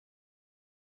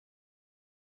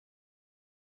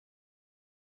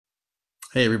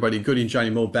Hey everybody, Goody and Johnny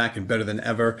Mo back and better than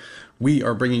ever. We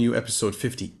are bringing you episode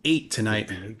 58 tonight.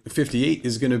 58. 58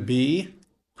 is going to be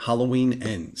Halloween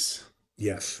Ends.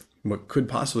 Yes. What could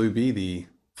possibly be the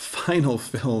final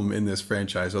film in this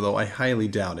franchise, although I highly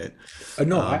doubt it.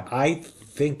 No, I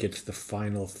think it's the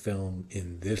final film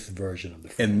in this version of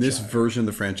the In this franchise. version of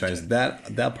the franchise,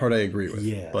 that part I agree with.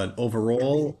 Yeah. But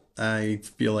overall, I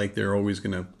feel like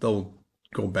they'll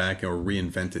go back or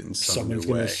reinvent it in some new Someone's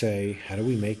going to way. say, how do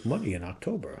we make money in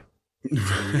October?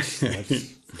 Let's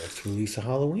release a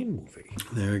Halloween movie.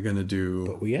 They're going to do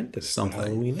But we ended it. But something.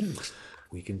 Halloween ends.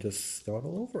 We can just start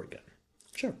all over again.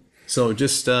 Sure. So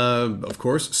just, of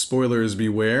course, spoilers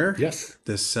beware. Yes.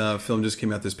 This film just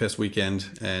came out this past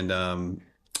weekend, and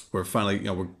we're finally,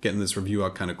 we're getting this review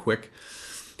out kind of quick.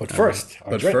 But first,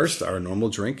 our But drinks. first, our normal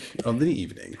drink of the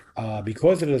evening.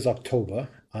 Because it is October,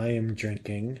 I am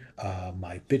drinking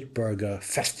my Bitburger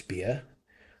Fest beer,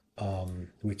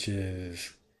 which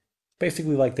is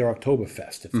basically like their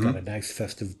Oktoberfest. It's got a nice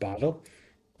festive bottle.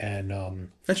 And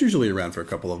That's usually around for a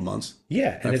couple of months.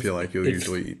 yeah, and I feel like you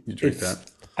drink it's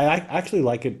that. I actually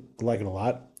like it a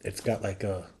lot. It's got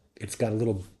a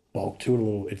little bulk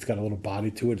to it, it's got a little body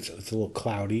to it. It's a little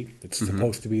cloudy. It's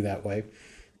supposed to be that way.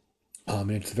 And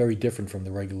it's very different from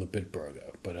the regular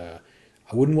Bitburger. But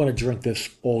I wouldn't want to drink this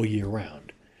all year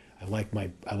round. I like my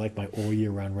all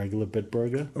year round regular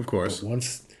Bitburger. Of course. But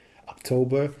once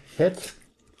October hits,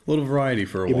 A little variety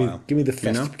for a while. give me the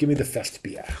you know? fest give me the fest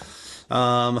beer.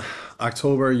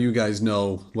 October, you guys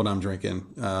know what I'm drinking.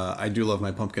 I do love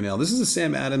my pumpkin ale. This is a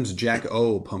Sam Adams Jack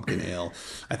O pumpkin ale.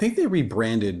 I think they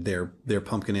rebranded their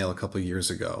pumpkin ale a couple of years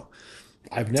ago.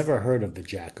 I've never heard of the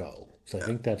Jack O, so I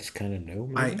think that's kind of new.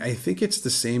 Maybe? I think it's the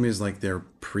same as like their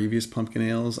previous pumpkin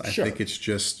ales. I Sure. think it's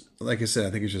just, like I said,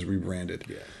 I think it's just rebranded.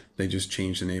 Yeah. They just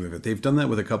changed the name of it. They've done that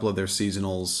with a couple of their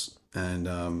seasonals, and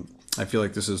I feel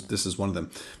like this is one of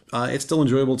them. It's still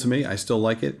enjoyable to me. I still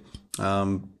like it.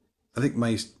 I think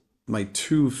my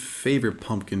two favorite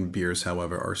pumpkin beers,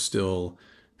 however, are still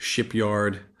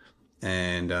Shipyard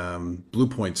and Blue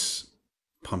Point's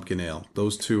pumpkin ale.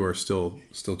 Those two are still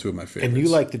two of my favorites. And you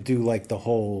like to do like the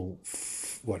whole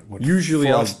what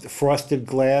Usually frosted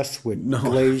glass with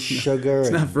glazed sugar.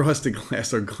 It's not frosted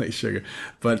glass or glazed sugar,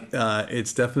 but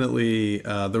it's definitely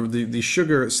the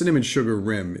sugar cinnamon sugar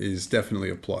rim is definitely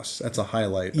a plus. That's a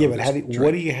highlight. Yeah, of but this what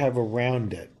drink. do you have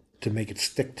around it to make it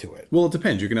stick to it? Well, it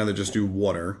depends. You can either just do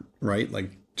water, right?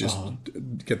 Like just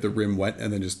get the rim wet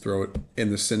and then just throw it in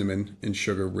the cinnamon and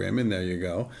sugar rim, and there you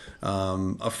go.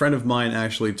 A friend of mine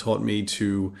actually taught me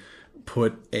to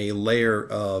put a thin layer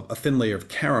of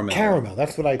caramel Caramel.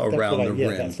 around the yeah,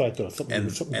 rim, that's what I thought. Something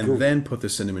and group. then put the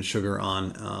cinnamon sugar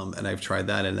on. And I've tried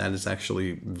that, and that is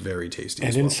actually very tasty And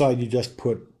as well. inside you just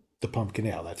put the pumpkin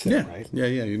ale. That's it, Yeah, right? yeah.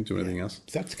 You didn't do anything else,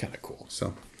 That's kind of cool. so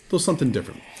a little something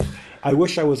different. I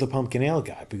wish I was a pumpkin ale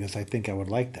guy because I think I would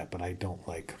like that, but I don't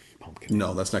like pumpkin ale.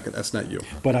 No, that's not good. That's not you.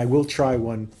 But I will try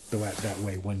one that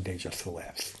way one day just for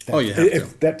laughs. Oh, you have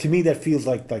to. That to me that feels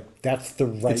like that's the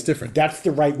right. It's different. That's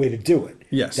the right way to do it.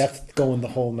 Yes. That's going the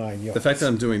whole 9 yards. The fact that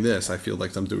I'm doing this, I feel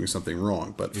like I'm doing something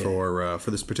wrong. But for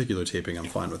this particular taping, I'm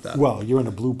fine with that. Well, you're in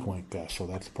a Blue Point glass, so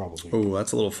that's probably. Oh,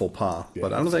 that's a little faux pas.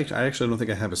 But I actually don't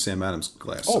think I have a Sam Adams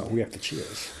glass. Oh, So. we have to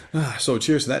cheers. So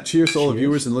cheers to that. Cheers to all the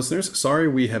viewers and listeners. Sorry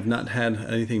we have not had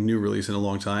anything new released in a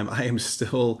long time. I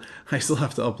still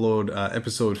have to upload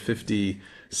episode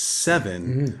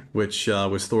 57, which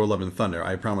was Thor: Love and Thunder.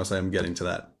 I promise I am getting to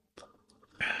that.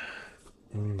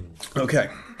 Okay,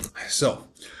 so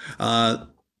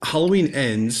Halloween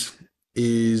Ends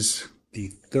is The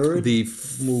third the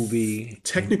movie,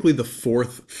 technically the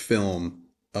fourth film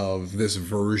of this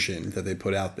version that they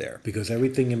put out there. because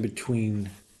everything in between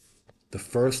the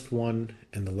first one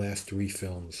and the last three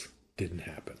films didn't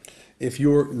happen. If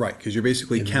you're right, because you're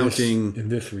basically counting. in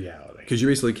this reality. Because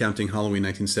you're basically counting Halloween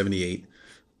 1978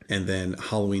 and then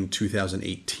Halloween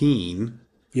 2018.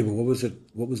 Yeah, but what was it?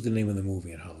 What was the name of the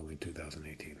movie in Halloween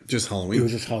 2018? Just Halloween. It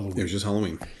was just Halloween. It was just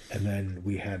Halloween. And then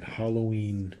we had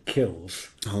Halloween Kills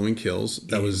Halloween Kills.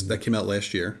 That came out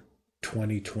last year,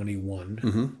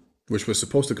 2021. which was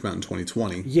supposed to come out in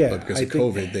 2020. Yeah, But because I of think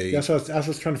COVID, they. that's what I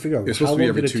was trying to figure out. It's How supposed to be long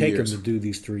every did it 2 take years. them to do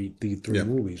these three Yeah.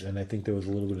 movies? And I think there was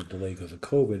a little bit of delay because of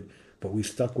COVID. But we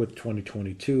stuck with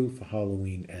 2022 for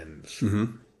Halloween Ends. Mm-hmm.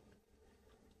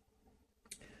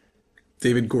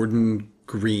 David Gordon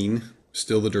Green,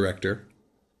 still the director,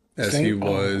 as he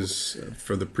was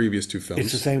for the previous two films.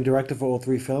 It's the same director for all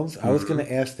three films. I Mm-hmm. was going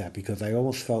to ask that because I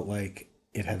almost felt like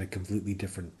it had a completely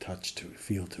different touch to it,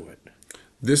 feel to it.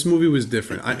 This movie was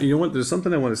different. You know what? There's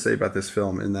something I want to say about this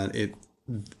film, in that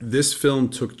this film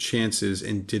took chances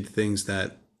and did things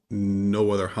that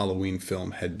no other Halloween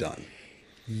film had done.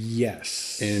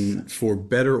 Yes. And for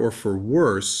better or for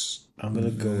worse, I'm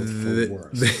gonna go with for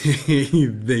worse.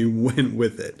 they went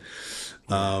with it.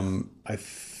 Yeah. I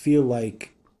feel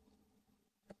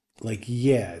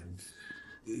yeah,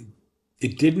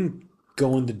 it didn't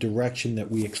go in the direction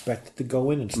that we expected to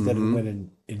go in. Instead, it went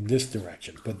in this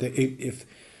direction. But if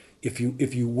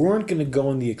you weren't going to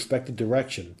go in the expected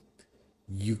direction,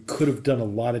 you could have done a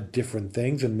lot of different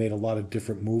things and made a lot of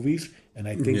different movies. And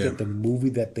I think Yeah, that the movie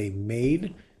that they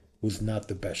made was not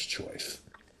the best choice.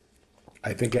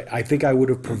 I think I would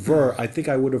have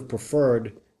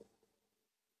preferred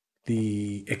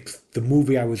the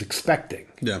movie I was expecting,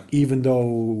 yeah. even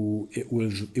though it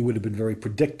would have been very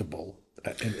predictable,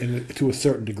 and to a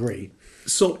certain degree,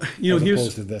 So as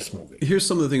opposed to this movie. here's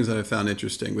some of the things that I found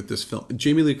interesting with this film.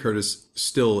 Jamie Lee Curtis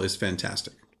still is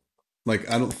fantastic. Like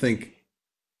I don't think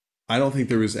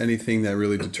there was anything that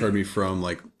really deterred me from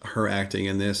like her acting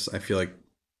in this. I feel like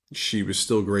she was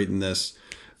still great in this.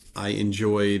 I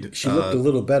enjoyed. She looked a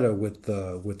little better with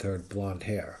her blonde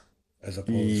hair, as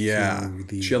opposed Yeah,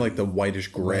 to she had like the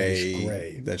whitish whitish gray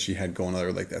gray. that she had going on,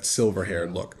 or like that silver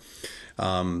haired look.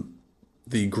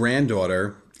 The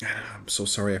granddaughter, I'm so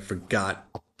sorry, I forgot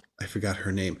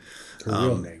her name. Her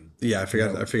real name. Yeah, I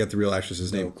forgot the real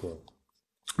actress's No name. clue.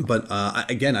 But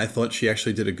again, I thought she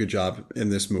actually did a good job in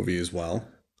this movie as well.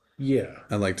 Yeah.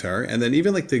 I liked her, and then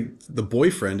even like the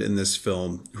boyfriend in this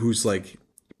film, who's like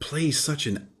plays such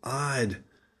an odd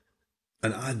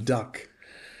duck,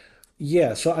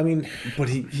 Yeah. So I mean, but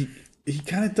he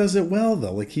kind of does it well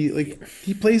though.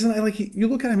 He plays an you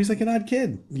look at him, he's like an odd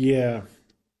kid. yeah.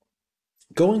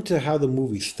 Going to how the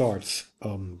movie starts,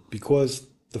 because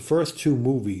the first two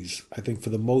movies, I think for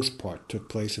the most part, took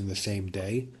place in the same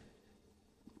day,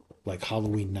 like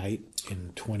Halloween night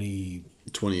in 2018,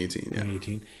 yeah.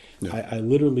 2018. Yeah. I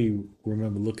literally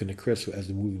remember looking at Chris as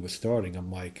the movie was starting.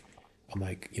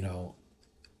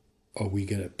 Are we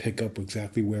gonna pick up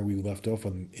exactly where we left off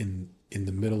in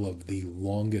the middle of the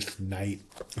longest night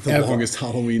The ever? longest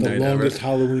Halloween The night longest ever.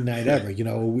 Halloween night ever.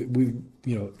 We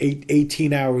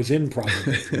 18 hours in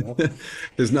probably.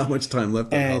 There's not much time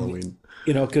left on And Halloween.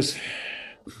 because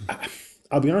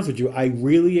I'll be honest with you, I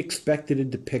really expected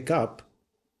it to pick up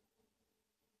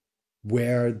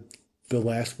where the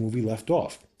last movie left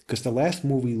off. Because the last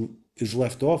movie is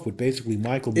left off with basically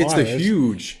Michael It's a Myers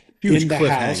huge in the cliffhanger.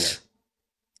 house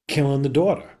killing the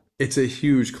daughter. It's a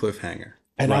huge cliffhanger.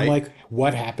 And right? I'm like,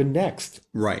 what happened next?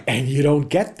 Right. And you don't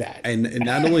get that. And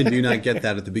not only do you not get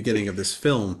that at the beginning of this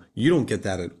film, you don't get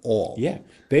that at all. Yeah.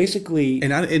 Basically,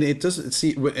 And it doesn't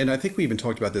see, and I think we even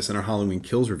talked about this in our Halloween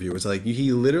Kills review. It's like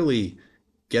he literally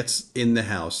gets in the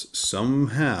house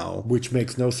somehow, which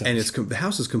makes no sense. and the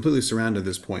house is completely surrounded at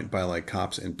this point by like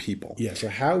cops and people. yeah, so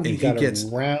how he And got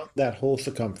around that whole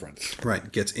circumference. Right,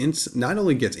 not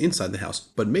only gets inside the house,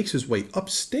 but makes his way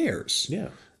upstairs. Yeah.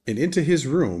 And into his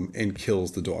room and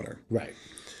kills the daughter. Right.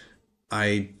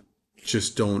 I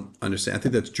just don't understand. I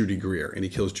think that's Judy Greer, and he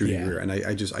kills Judy Yeah. Greer, and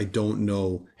I don't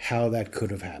know How that could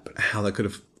have happened. how that could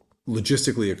have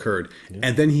logistically occurred.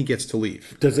 And then he gets to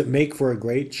leave. Does it make for a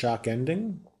great shock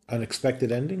ending?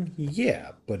 Unexpected ending?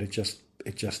 Yeah, but it just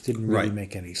didn't really Right.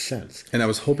 make any sense. And I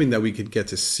was hoping that we could get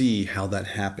to see how that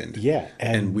happened. Yeah,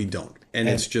 And we don't. And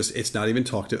it's not even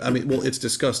talked to. I mean, well, it's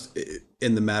discussed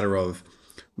in the matter of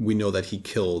we know that he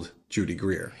killed Judy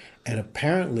Greer. And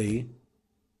apparently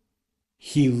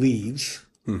he leaves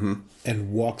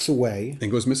and walks away And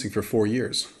goes missing for 4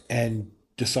 years. and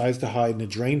decides to hide in a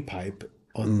drain pipe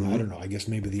on, I don't know, I guess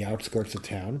maybe the outskirts of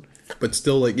town. But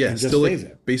still, like, yeah, just still, stays like,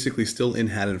 there. basically still in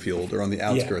Haddonfield or on the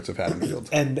outskirts of Haddonfield.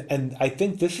 And I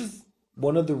think this is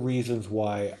one of the reasons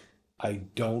why I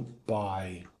don't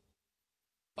buy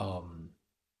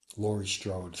Laurie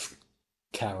Strode's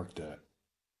character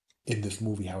in this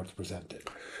movie, how it's presented.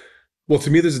 Well, to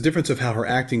me, there's a difference of how her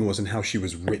acting was and how she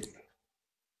was written.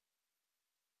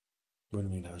 What do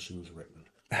you mean how she was written?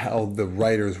 How the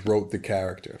writers wrote the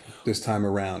character this time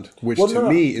around, which Well, to no.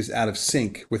 me is out of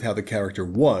sync with how the character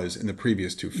was in the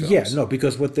previous two films. Yeah, no,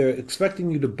 because what they're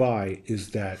expecting you to buy is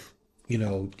that,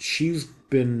 she's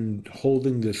been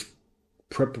holding this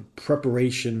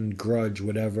preparation grudge,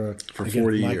 whatever, For against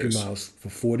 40 Mickey years. Mouse for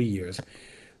 40 years.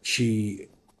 She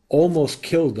almost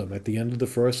killed him at the end of the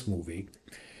first movie.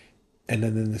 And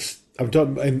then in this, I'm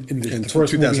talking in the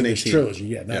first movie in this 2018. trilogy,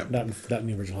 yeah, not in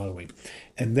the original Halloween.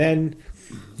 And then,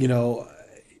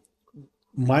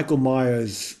 Michael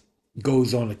Myers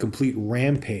goes on a complete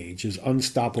rampage, is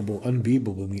unstoppable,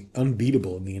 unbeatable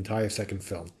in the entire second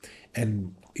film.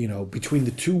 And, between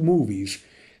the two movies,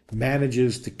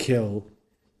 manages to kill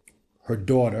her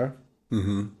daughter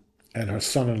and her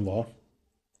son-in-law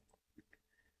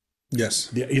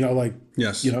Yes. You know, like,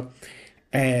 Yes. you know,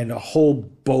 and a whole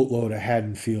boatload of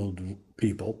Haddonfield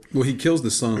people. Well, he kills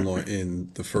the son-in-law in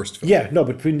the first film. Yeah, no,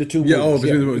 between the two Yeah. movies, Oh,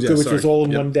 between the movies. Yeah. which was Sorry. all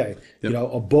in Yep. one day. You Yep.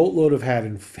 know, a boatload of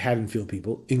Haddonfield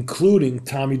people, including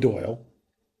Tommy Doyle.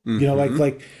 You know,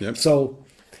 like Yep. so,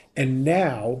 and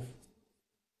now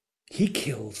he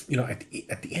kills. You know,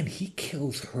 at the end, he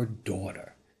kills her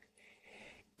daughter,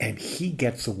 and he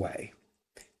gets away.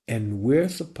 And we're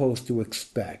supposed to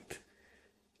expect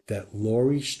that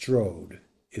Laurie Strode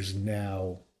is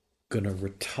now going to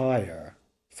retire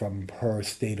from her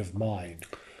state of mind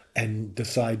and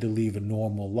decide to leave a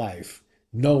normal life,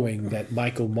 knowing that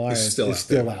Michael Myers is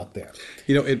still out there.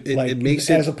 You know, it Like, it makes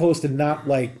as it opposed to not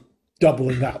like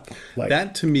doubling up. Like,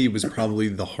 that to me was probably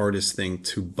the hardest thing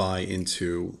to buy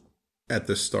into at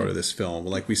the start of this film.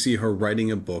 Like we see her writing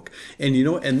a book, and you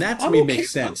know, and that to me makes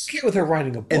sense. I'm okay with her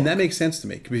writing a book. And that makes sense to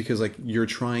me because like you're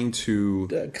trying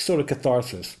to sort of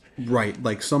catharsis. right,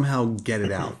 like somehow get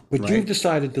it out. But right? you've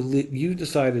decided to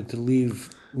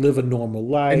live a normal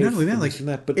life. And not only that, and like this and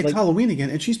that, but it's like, Halloween again,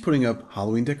 and she's putting up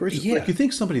Halloween decorations. Yeah. Like you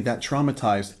think somebody that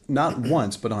traumatized not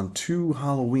once but on 2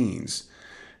 Halloweens,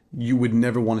 you would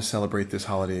never want to celebrate this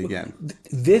holiday again.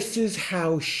 this is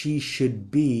how she should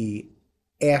be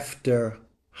after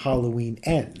Halloween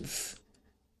ends.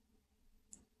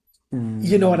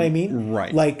 You know what I mean?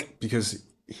 Right. Like, Because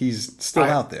he's still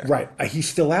out there. Right. He's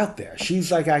still out there.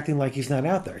 She's like acting like he's not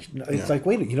out there. It's like,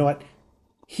 wait, you know what?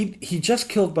 He just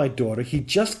killed my daughter. He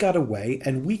just got away,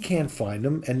 and we can't find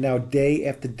him. And now day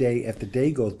after day after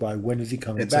day goes by. When is he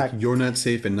coming It's back? like you're not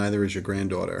safe, and neither is your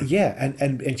granddaughter. Yeah,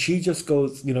 and she just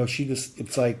goes, you know,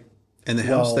 it's like, And the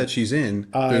house that she's in,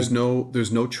 there's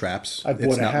no traps. I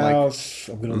bought a house.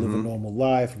 I'm going to live a normal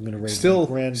life. I'm going to raise my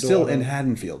granddaughter. Still in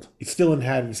Haddonfield. It's still in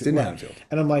Haddonfield. in Right. Haddonfield.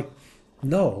 And I'm like,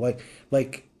 no,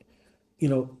 like, you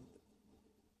know,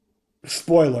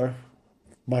 spoiler,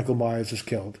 Michael Myers is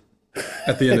killed.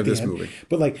 At the end of the this end. movie.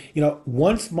 But like, you know,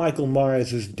 once Michael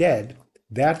Myers is dead,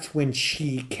 that's when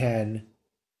she can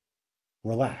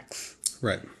relax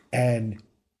Right. and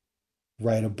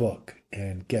write a book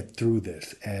and get through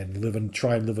this and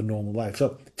try and live a normal life.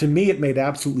 So to me, it made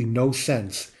absolutely no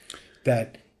sense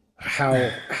that how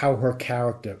her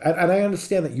character, and I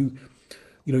understand that you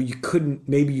know, you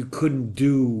couldn't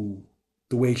do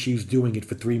the way she's doing it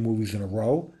for 3 movies in a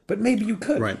row, but maybe you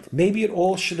could. Right. Maybe it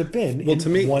all should have been Well, to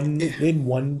me, in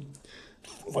one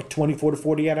like 24 to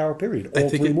 48 hour period, all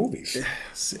 3 movies.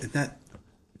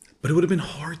 But it would have been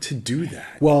hard to do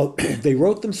that. Well, they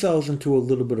wrote themselves into a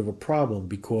little bit of a problem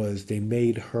because they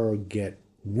made her get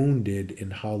wounded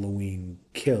in Halloween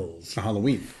Kills. For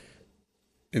Halloween.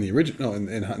 In the original,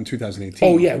 no, in 2018.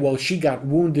 Oh yeah, well she got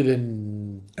wounded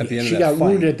At the end she of that got fight,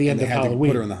 wounded at the and end they of had to Halloween,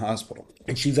 put her in the hospital.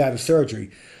 and she's out of surgery.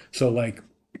 So like,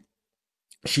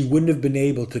 she wouldn't have been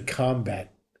able to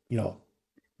combat, you know,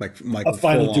 Like Michael a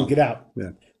final full duke on. it out Yeah.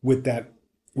 with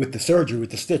the surgery,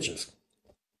 with the stitches.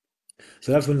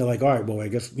 So that's when they're like, all right, well, I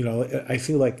guess, you know, I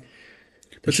feel like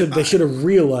they should have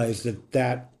realized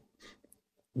that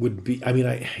would be. I mean,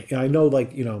 I know,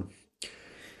 like, you know,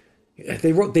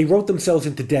 they wrote themselves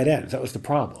into dead ends. That was the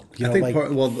problem. You know, I think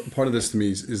like, part of this to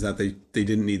me is that they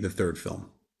didn't need the third film.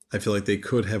 I feel like they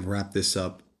could have wrapped this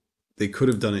up. They could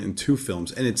have done it in 2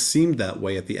 films, and it seemed that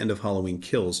way at the end of Halloween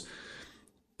Kills.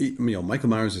 You know, Michael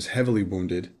Myers is heavily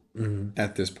wounded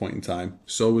at this point in time.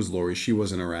 So was Laurie. She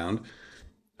wasn't around.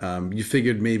 You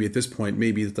figured maybe at this point,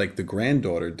 maybe like the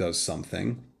granddaughter does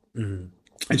something, and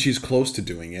she's close to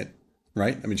doing it,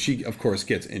 right? I mean, she of course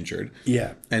gets injured.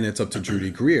 yeah, And it's up to Judy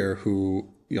Greer, who,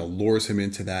 you know, lures him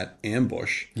into that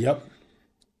ambush, yep,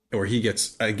 or he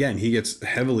gets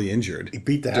heavily injured he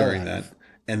beat the hell during out of that. him.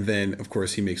 And then, of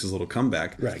course, he makes his little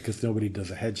comeback. Right, because nobody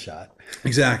does a headshot.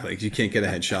 Exactly. You can't get a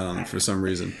headshot on him for some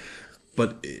reason.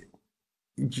 But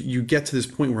you get to this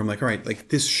point where I'm like, all right, like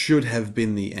this should have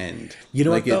been the end. You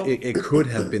know like what, though? it could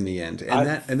have been the end,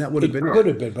 and that would have been It could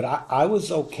have been, but I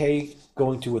was okay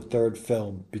going to a third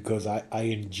film because I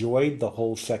enjoyed the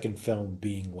whole second film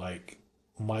being like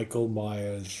Michael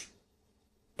Myers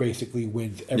basically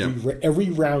wins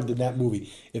every round in that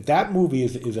movie. If that movie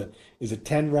is a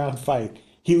 10-round fight,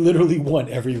 he literally won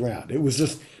every round. It was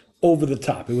just over the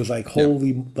top. It was like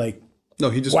holy, like, No,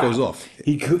 he just wow. goes off.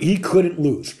 He couldn't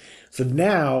lose. So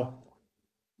now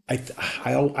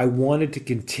I wanted to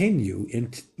continue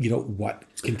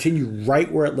continue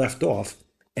right where it left off,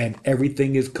 and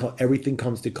everything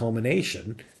comes to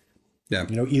culmination. Yeah.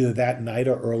 You know, either that night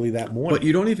or early that morning. But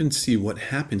you don't even see what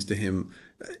happens to him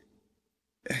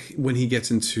when he gets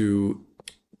into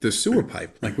the sewer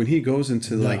pipe. Like when he goes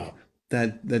into like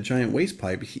that giant waste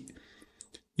pipe,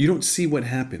 You don't see what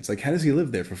happens. Like, how does he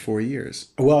live there for 4 years?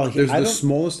 Well, There's I the don't.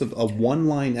 smallest of a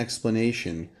one-line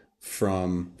explanation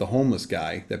from the homeless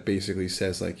guy that basically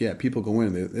says, like, yeah, people go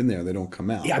in there, they don't come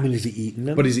out. Yeah, I mean, is he eating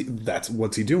them? But that's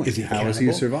what's he doing? Is he a How is he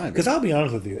cannibal? surviving? Because I'll be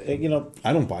honest with you,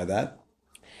 I don't buy that.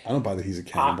 I don't buy that he's a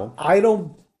cannibal. I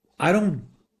don't, I don't,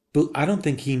 I don't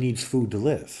think he needs food to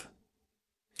live.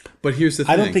 But here's the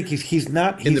thing. I don't think he's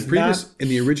not. in the previous in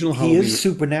the original He Halloween. is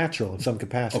supernatural in some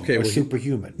capacity. Okay, or well,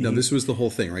 superhuman. No, He- this was the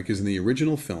whole thing, right? Because in the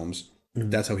original films, Mm-hmm.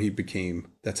 that's how he became.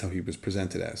 That's how he was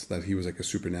presented as. That he was like a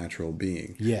supernatural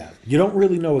being. yeah, you don't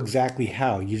really know exactly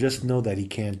how. You just know that he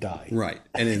can't die. Right.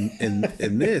 And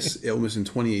in this, almost in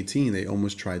 2018, they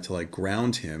almost tried to like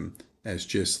ground him as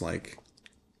just like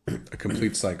a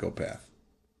complete psychopath.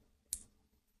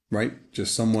 Right?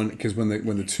 Just someone, because when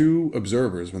the two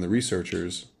observers, when the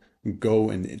researchers go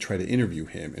and try to interview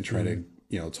him and try to,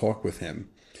 talk with him,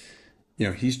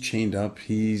 he's chained up.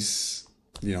 He's,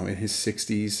 in his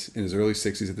 60s, in his early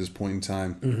 60s at this point in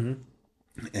time,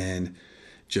 and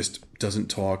just doesn't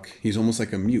talk. He's almost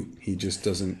like a mute. He just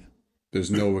doesn't, there's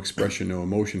no expression, no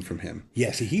emotion from him.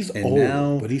 Yes, he's And old,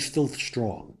 now- but he's still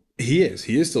strong. He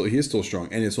is still strong,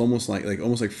 and it's almost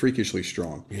like freakishly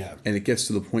strong. Yeah. And it gets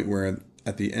to the point where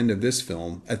at the end of this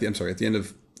film, at the end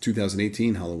of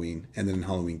 2018 Halloween, and then in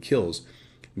Halloween Kills,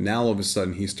 now all of a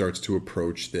sudden he starts to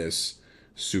approach this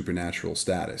supernatural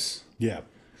status. Yeah.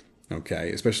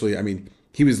 Okay, especially, I mean,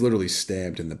 he was literally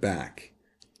stabbed in the back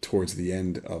towards the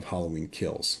end of Halloween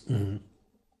Kills,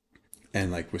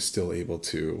 and like was still able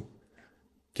to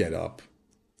get up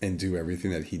and do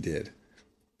everything that he did,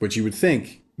 which you would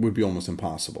think would be almost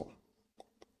impossible.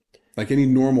 Like any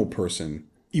normal person,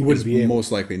 You wouldn't is be able.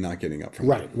 most likely not getting up from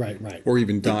Right, that, right. or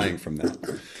even dying from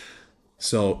that.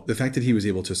 So the fact that he was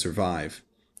able to survive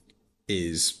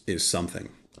is something.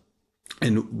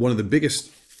 And one of the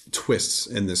biggest twists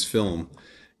in this film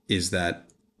is that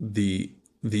the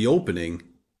opening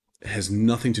has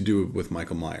nothing to do with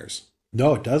Michael Myers.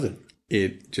 No, it doesn't.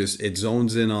 It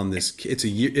zones in on this. It's a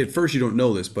year. At first, you don't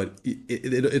know this, but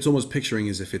it's almost picturing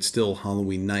as if it's still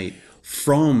Halloween night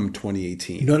from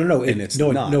 2018. No. and it's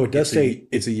no, not. no. It does It's say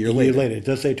it's a year later. It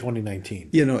does say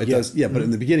 2019. Yeah, no, it does. Yeah, but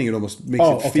in the beginning, it almost makes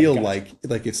Oh, it okay, feel gotcha.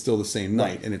 like it's still the same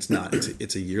night, and it's not.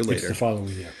 It's a year It's later. the following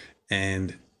year.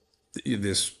 And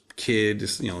this kid,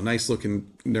 this nice looking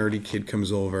nerdy kid,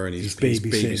 comes over and he's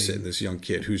babysitting this young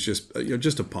kid who's just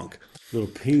just a punk. He's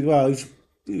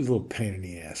a little pain in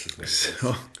the ass. Is what it is.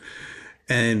 So,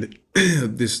 and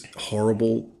this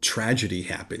horrible tragedy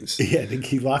happens. Yeah, I think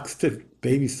he locks the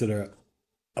babysitter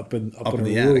up in in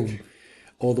the a room, attic.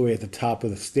 all the way at the top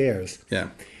of the stairs, Yeah,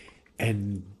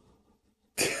 and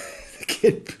the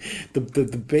kid, the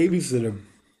babysitter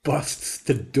busts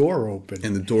the door open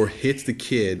and the door hits the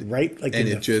kid right like and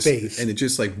in it the just face, and it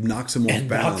just like knocks him off and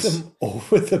knocks balance. him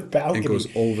over the balcony. And goes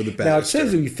over the Now it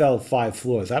says banister. he fell 5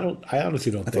 floors. I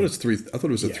honestly don't I thought think it was three. I thought it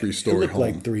was a it three-story looked home.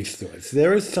 like 3 stories.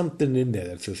 There is something in there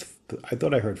that says. I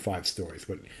thought I heard 5 stories,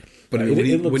 but But it when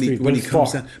he, looks when he, three, when but he it's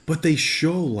comes far. down, but they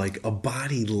show like a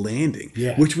body landing,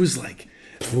 Yeah. which was like,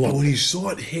 but when he saw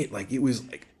it hit, like it was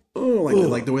like, oh,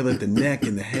 like the way that the neck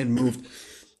and the head moved.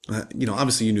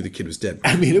 Obviously you knew the kid was dead,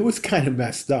 I mean, it was kind of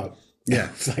messed up. Yeah.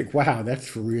 It's like, wow,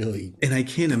 that's really, and I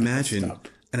can't imagine, up.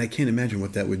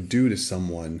 what that would do to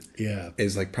someone yeah.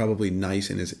 as like probably nice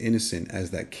and as innocent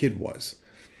as that kid was,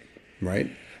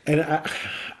 right? And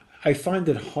I find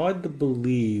it hard to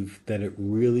believe that it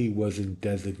really wasn't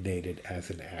designated as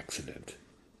an accident.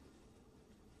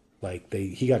 Like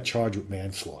he got charged with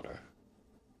manslaughter.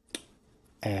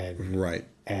 And Right.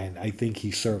 I think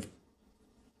he served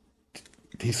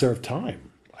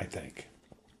time, I think.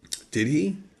 Did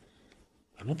he?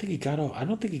 I don't think he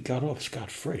got off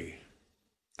scot-free.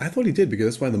 I thought he did because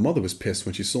that's why the mother was pissed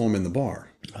when she saw him in the bar.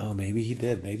 Oh, maybe he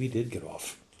did. Maybe he did get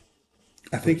off.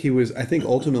 I think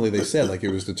ultimately they said like it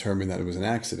was determined that it was an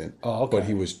accident. Oh, okay. But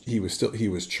he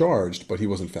was charged, but he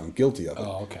wasn't found guilty of it.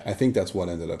 Oh, okay. I think that's what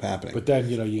ended up happening. But then,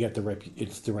 you get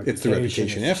it's the reputation.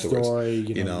 reputation it's the afterwards, story,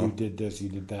 you know. you did this, you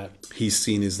did that. He's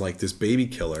seen as like this baby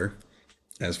killer,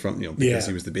 as from because Yeah.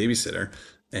 he was the babysitter,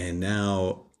 and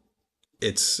now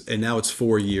it's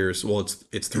 4 years. Well,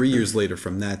 it's 3 years later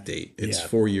from that date. It's Yeah.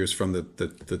 4 years from the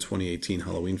 2018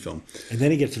 Halloween film. And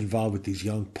then he gets involved with these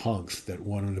young punks that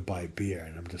want him to buy beer,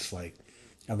 and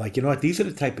I'm like, you know what? These are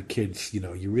the type of kids,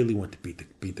 you really want to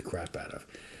beat the crap out of,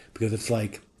 because it's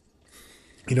like,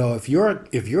 if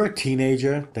you're a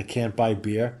teenager that can't buy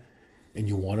beer, and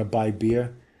you want to buy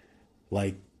beer,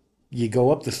 like, you go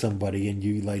up to somebody and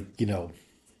you like,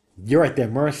 you're at their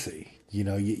mercy.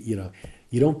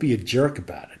 You don't be a jerk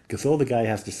about it, because all the guy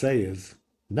has to say is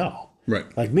no. Right.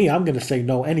 Like me, I'm going to say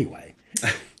no anyway.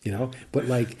 you know. But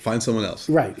like, Find someone else.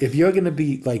 right, if you're gonna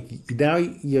be like now,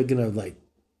 you're gonna like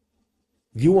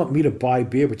you want me to buy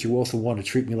beer, but you also want to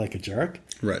treat me like a jerk.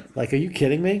 Right. Like, are you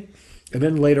kidding me? And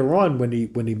then later on,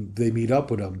 they meet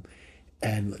up with him,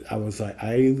 and I was like,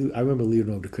 I remember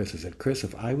leaving over to Chris. I said, Chris,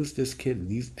 if I was this kid,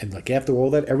 and like after all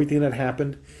that, everything that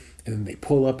happened, and then they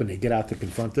pull up and they get out to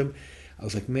confront them, I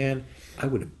was like, man, I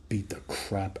would have beat the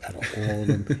crap out of all of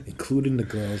them, including the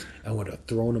girls. I would have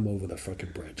thrown them over the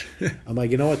fucking bridge. I'm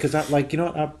like, you know what? Because I like, you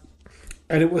know what?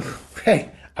 And it was,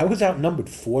 hey, I was outnumbered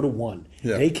 4-1.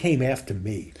 Yeah. They came after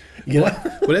me. You know?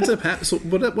 What ends up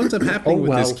what ends up happening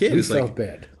with this kid we is felt like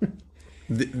bad.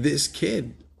 this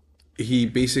kid, he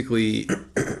basically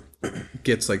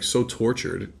gets like so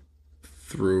tortured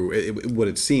through what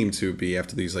it seemed to be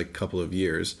after these like couple of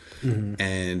years,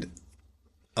 and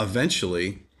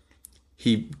eventually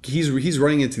he's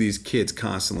running into these kids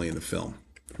constantly in the film,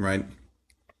 right?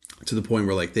 To the point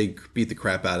where like they beat the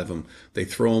crap out of him, they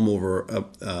throw him over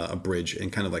a bridge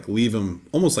and kind of like leave him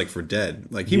almost like for dead.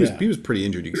 Like he was pretty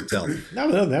injured, you could tell.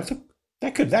 No,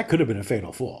 that could have been a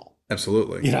fatal fall.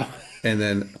 Absolutely. You know, And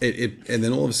then and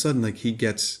then all of a sudden like he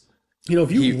gets, you know,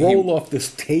 if you roll off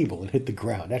this table and hit the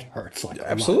ground, that hurts like a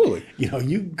absolutely. lot. You know,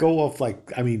 you go off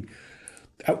like, I mean,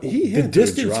 He the had to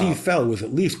distance he drop. fell was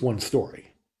at least 1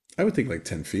 story. I would think like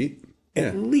 10 feet.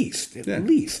 At least, if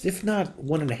not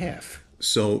 1.5.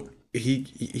 So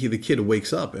the kid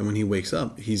wakes up, and when he wakes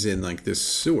up, he's in like this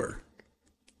sewer,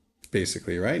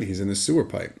 basically, right? He's in this sewer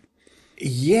pipe.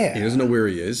 Yeah. He doesn't know where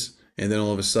he is, and then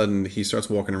all of a sudden he starts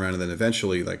walking around, and then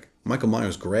eventually, like Michael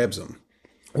Myers grabs him.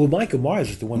 Well, Michael Myers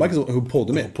is the one Who pulled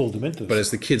him in. pulled him into this. But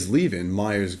as the kid's leaving,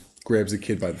 Myers grabs the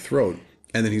kid by the throat,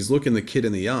 and then he's looking the kid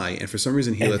in the eye, and for some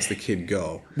reason he lets the kid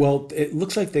go, Well, it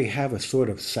looks like they have a sort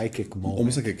of psychic moment.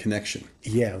 almost like a connection.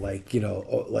 Yeah, like, you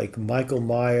know, like Michael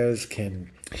Myers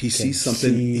He sees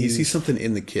something. He sees something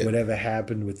in the kid. whatever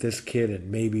happened with this kid,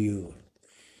 and maybe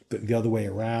the other way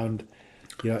around.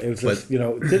 You know, it was just, you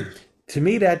know, to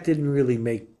me that didn't really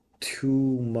make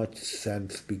too much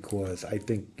sense, because I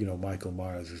think, you know, Michael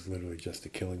Myers is literally just a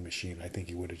killing machine. I think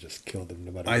he would have just killed him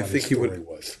no matter what his story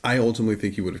was. I ultimately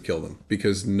think he would have killed him,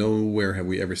 because nowhere have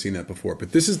we ever seen that before.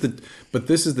 But this is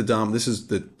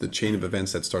the chain of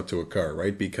events that start to occur,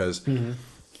 right? Because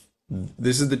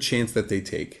this is the chance that they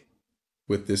take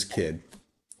with this kid,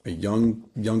 a young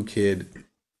kid,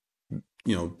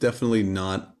 you know, definitely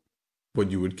not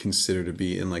what you would consider to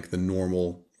be in like the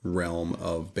normal realm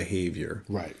of behavior.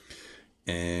 Right.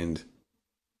 And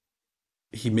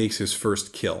he makes his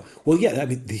first kill. Well, yeah, I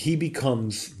mean, he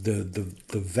becomes the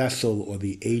vessel or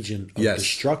the agent of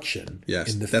destruction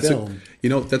in the film.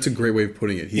 That's a great way of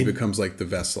putting it. He becomes like the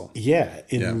vessel. Yeah,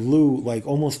 lieu, like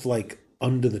almost like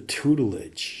under the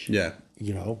tutelage. Yeah.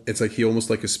 You know? It's like he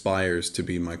almost like aspires to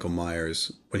be Michael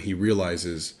Myers when he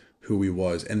realizes who he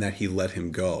was and that he let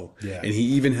him go. Yeah. And he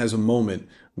even has a moment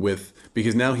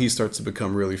because now he starts to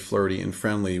become really flirty and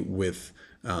friendly with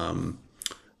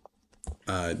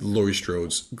Laurie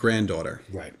Strode's granddaughter.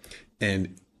 Right.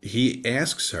 And he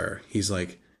asks her, he's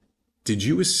like, did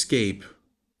you escape,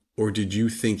 or did you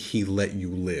think he let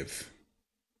you live?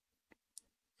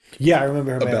 Yeah, I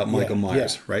remember her about Michael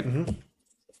Myers, right? Mm-hmm.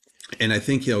 And I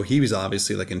think, you know, he was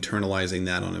obviously like internalizing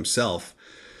that on himself,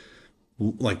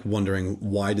 like wondering,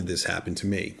 why did this happen to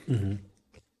me? Mm-hmm.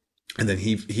 And then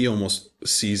he almost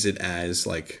sees it as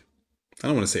like, I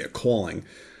don't want to say a calling,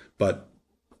 but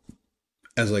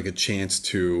as like a chance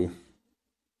to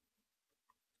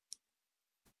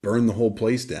burn the whole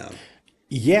place down.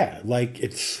 Yeah, like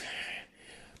it's,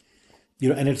 you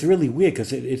know, and it's really weird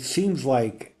because it seems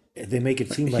like they make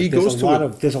it seem like there's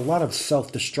a lot of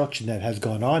self-destruction that has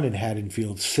gone on in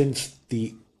Haddonfield since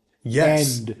the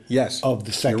end of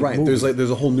the second You're right. movie. There's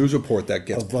a whole news report that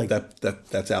gets like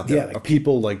that's out there. Yeah, like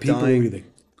people dying.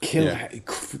 Are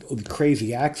either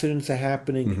crazy accidents are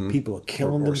happening. Mm-hmm. People are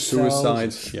killing themselves.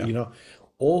 Suicides. You know,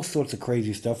 all sorts of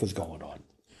crazy stuff is going on.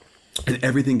 And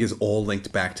everything is all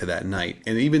linked back to that night.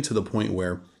 And even to the point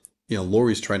where, you know,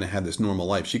 Laurie's trying to have this normal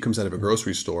life. She comes out of a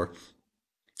grocery store,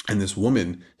 and this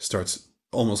woman starts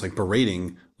almost like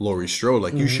berating Laurie Strode,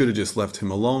 like, you should have just left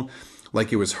him alone.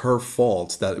 Like it was her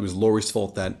fault, that it was Laurie's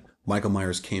fault that Michael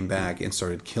Myers came back and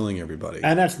started killing everybody.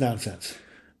 And that's nonsense.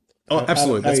 Oh,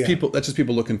 absolutely. That's just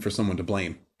people looking for someone to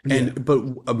blame. And but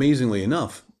amazingly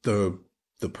enough, the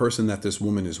person that this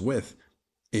woman is with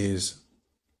is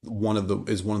one of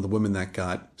the women that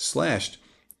got slashed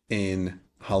in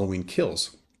Halloween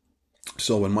Kills.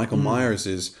 So when Michael Myers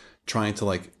is trying to,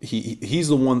 like, he's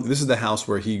the one, this is the house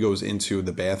where he goes into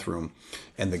the bathroom,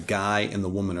 and the guy and the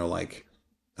woman are like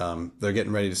they're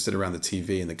getting ready to sit around the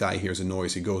TV, and the guy hears a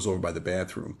noise. He goes over by the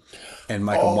bathroom, and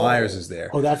Michael Myers is there.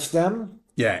 Oh, that's them.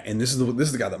 Yeah, and this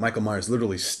is the guy that Michael Myers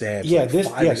literally stabs Yeah, like this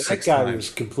five yeah or that six guy times. was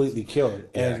completely killed,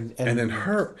 Yeah. And then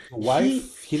her the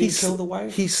wife. He didn't kill the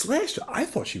wife. He slashed her. I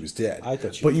thought she was dead. I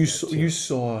thought she but was you dead,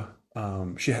 saw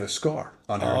she had a scar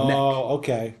on her neck. Oh,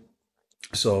 okay.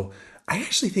 So I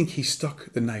actually think he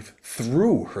stuck the knife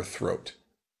through her throat,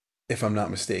 if I'm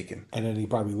not mistaken. And then he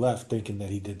probably left thinking that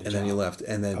he did the And job. then he left,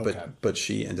 and then Okay. but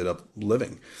she ended up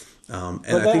living. And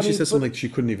But I think she mean, said something like she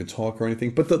couldn't even talk or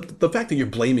anything. But the fact that you're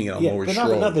blaming it on Yeah, Laurie but not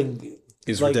Strode nothing.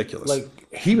 is like- ridiculous. like,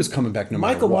 he was coming back no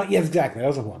matter Michael what. Myers, yeah, exactly. That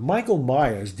was the one. Michael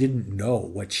Myers didn't know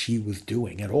what she was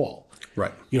doing at all.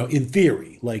 Right. In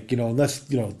theory, unless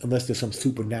there's some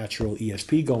supernatural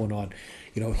ESP going on,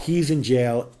 he's in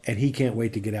jail and he can't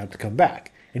wait to get out to come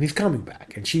back, and he's coming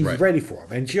back, and she's Right. ready for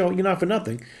him, and not for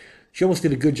nothing, she almost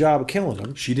did a good job of killing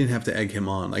him. She didn't have to egg him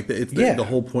on. Like Yeah. the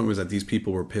whole point was that these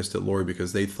people were pissed at Laurie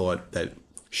because they thought that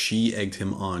she egged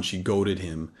him on. She goaded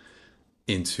him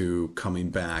into coming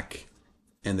back,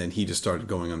 and then he just started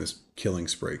going on this killing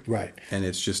spree. Right. And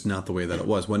it's just not the way that it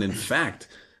was. When in fact,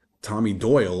 Tommy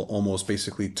Doyle almost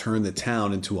basically turned the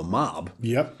town into a mob.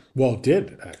 Yep. Well, it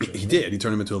did actually. He did. He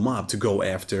turned him into a mob to go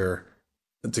after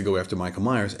Michael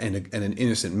Myers, and an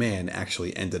innocent man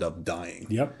actually ended up dying.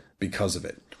 Yep. Because of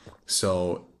it.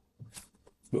 So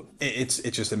it's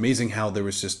just amazing how there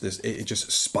was just this. It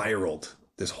just spiraled.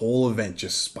 This whole event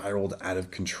just spiraled out of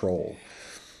control.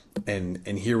 And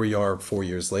here we are 4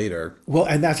 years later. Well,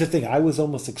 and that's the thing. I was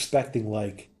almost expecting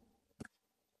like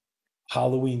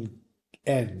Halloween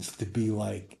Ends to be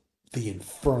like the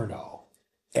Inferno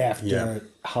after Yeah.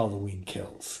 Halloween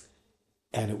Kills,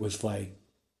 and it was like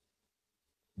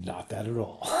not that at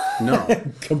all. No.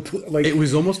 Like It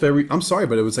was almost very. I'm sorry,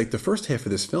 but it was like the first half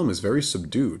of this film is very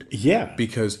subdued. yeah,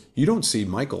 Because you don't see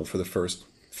Michael for the first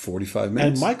 45 and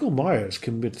minutes. Michael Myers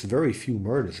commits very few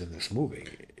murders in this movie.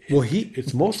 Well, he.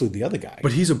 It's mostly the other guy.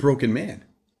 But he's a broken man.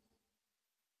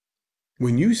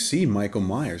 When you see Michael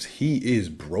Myers, he is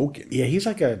broken. Yeah, he's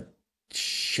like a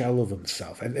shell of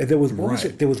himself. And there was one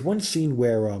Right. there was one scene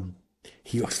where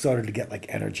he started to get like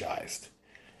energized.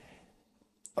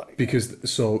 Because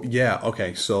so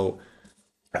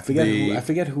I forget The- I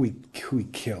forget who he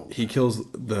killed. he kills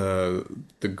the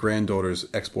granddaughter's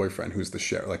ex-boyfriend, who's the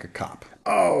sheriff, like a cop.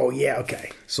 Oh yeah,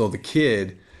 okay. So the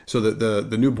kid, so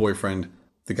the new boyfriend,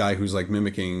 the guy who's like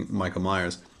mimicking Michael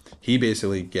Myers, he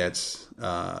basically gets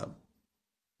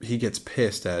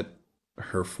pissed at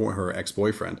her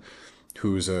ex-boyfriend,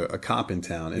 who's a cop in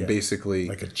town, and basically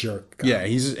Like a jerk. yeah,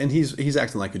 he's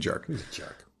acting like a jerk. He's a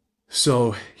jerk.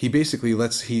 So he basically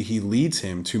he leads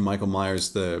him to Michael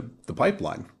Myers the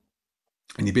pipeline,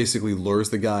 and he basically lures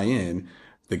the guy in.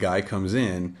 The guy comes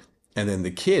in, and then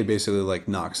the kid basically like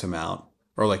knocks him out,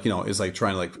 or like is like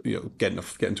trying to like get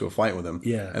into a fight with him.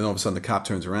 Yeah. And then all of a sudden the cop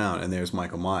turns around and there's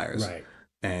Michael Myers. Right.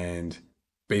 And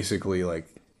basically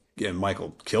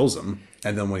Michael kills him,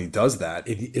 and then when he does that,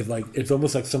 It's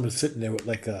almost like someone sitting there with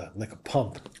like a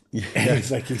pump. Yeah. And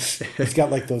he's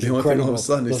got like those The only thing all of incredible a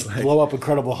sudden is those like- blow up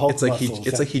Incredible Hulk it's like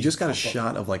muscles he just got a that-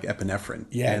 shot of like epinephrine.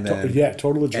 Yeah, and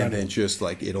total adrenaline. And then just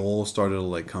like it all started to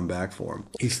like come back for him.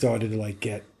 He started to like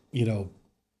get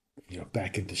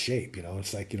back into shape.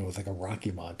 It's like it's like a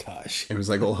Rocky montage. It was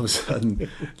like all of a sudden,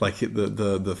 like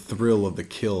the thrill of the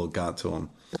kill got to him.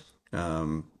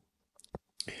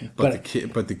 But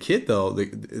the kid though,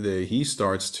 he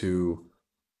starts to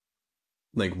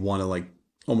like want to like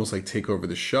almost like take over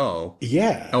the show.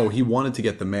 Yeah. Oh, he wanted to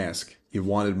get the mask. He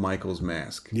wanted Michael's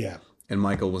mask, Yeah. and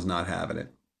Michael was not having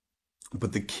it.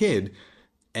 But the kid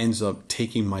ends up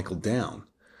taking Michael down,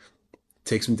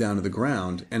 takes him down to the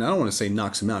ground, and I don't want to say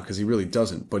knocks him out because he really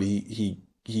doesn't, but he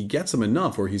gets him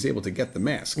enough where he's able to get the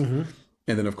mask. Mm-hmm.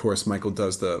 And then of course Michael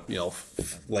does the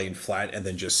laying flat and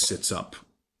then just sits up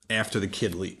after the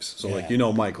kid leaves. So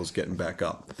Yeah. Michael's getting back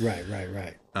up. Right.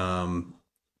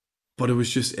 But it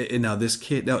was just, and now this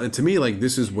kid, now and to me, like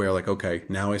this is where like, okay,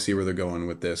 now I see where they're going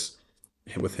with this,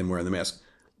 with him wearing the mask.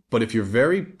 But if you're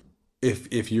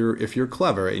if you're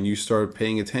clever and you start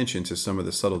paying attention to some of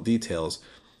the subtle details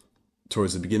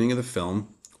towards the beginning of the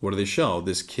film, what do they show?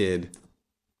 This kid,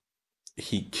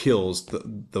 he kills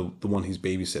the one he's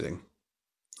babysitting,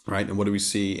 right? And what do we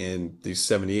see in the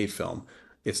 78 film?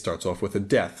 It starts off with a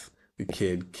death. The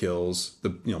kid kills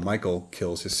Michael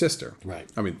kills his sister. Right.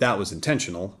 I mean, that was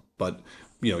intentional, but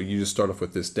you just start off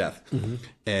with this death. Mm-hmm.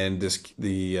 And this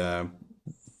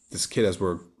kid, as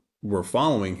we're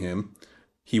following him,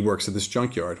 he works at this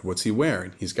junkyard. What's he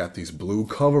wearing? He's got these blue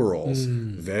coveralls,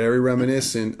 very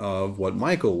reminiscent of what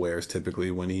Michael wears typically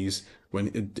when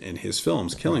in his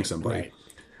films killing somebody.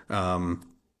 Right.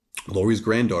 Laurie's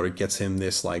granddaughter gets him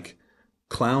this like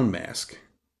clown mask,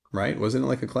 right? Wasn't it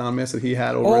like a clown mask that he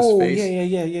had over his Oh, face?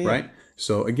 yeah. Right.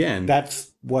 So again,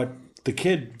 That's what the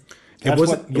kid. it That's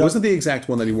wasn't. what It young, wasn't the exact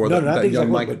one that he wore. no, That, not that the young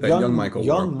exact one, Michael. but That young Michael wore.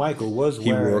 young Michael was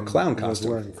He wearing wore a clown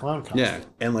costume. Was wearing a clown costume. Yeah,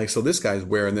 and like so, this guy's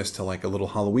wearing this to like a little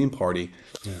Halloween party.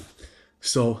 Yeah.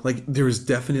 So like there is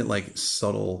definite like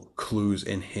subtle clues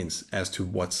and hints as to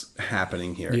what's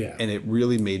happening here. Yeah. And it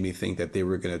really made me think that they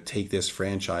were going to take this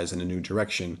franchise in a new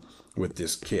direction with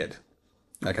this kid.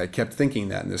 Like I kept thinking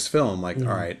that in this film, like,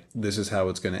 all right, this is how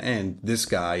it's going to end. This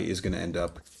guy is going to end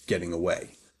up getting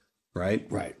away, right?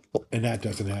 Right. And that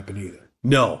doesn't happen either.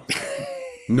 No,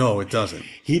 no, it doesn't.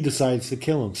 He decides to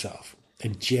kill himself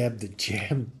and jab.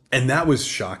 And that was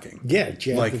shocking. Yeah,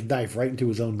 jab Like, the knife right into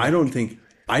his own neck.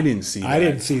 I didn't see that. I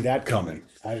didn't see that coming.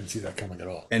 I didn't see that coming at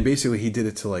all. And basically he did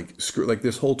it to like screw like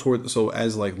this whole tour. So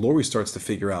as like Laurie starts to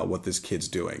figure out what this kid's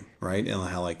doing, right? And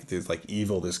how like there's like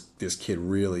evil this kid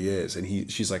really is. And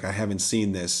she's like, I haven't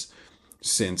seen this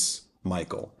since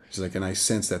Michael. She's like, and I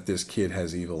sense that this kid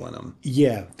has evil in him.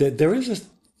 Yeah, there is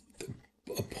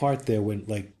a part there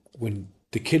when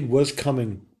the kid was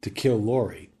coming to kill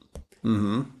Laurie.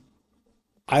 Mm-hmm.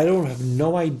 I don't have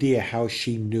no idea how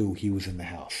she knew he was in the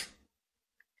house.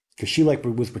 Because she like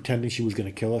was pretending she was going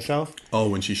to kill herself. Oh,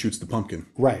 when she shoots the pumpkin.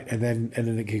 Right. And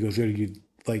then he goes, you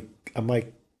like, I'm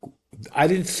like, I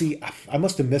didn't see, I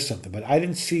must have missed something, but I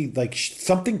didn't see like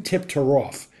something tipped her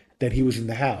off that he was in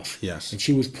the house. Yes. And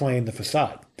she was playing the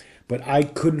facade. But I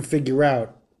couldn't figure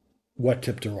out what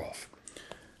tipped her off.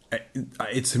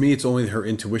 To me, it's only her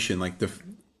intuition, like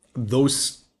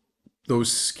those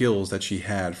skills that she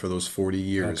had for those 40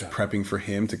 years prepping for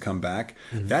him to come back.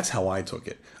 Mm-hmm. That's how I took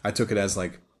it. I took it as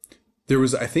like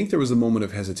I think there was a moment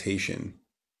of hesitation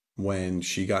when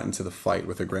she got into the fight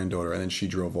with her granddaughter, and then she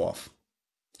drove off.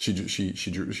 She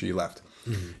left,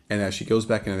 mm-hmm. And as she goes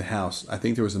back into the house, I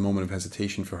think there was a moment of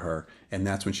hesitation for her, and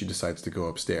that's when she decides to go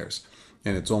upstairs.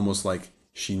 And it's almost like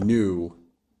she knew,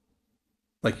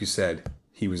 like you said,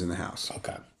 he was in the house.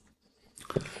 Okay.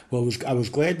 Well, I was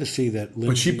glad to see that Lindsay...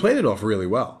 But she played it off really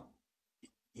well.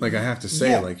 Like, I have to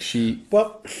say, like, she...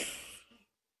 Well,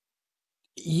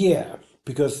 yeah,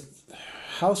 because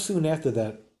how soon after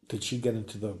that did she get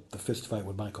into the fist fight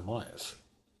with Michael Myers?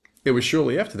 It was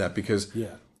shortly after that, because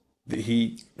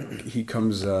he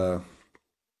comes...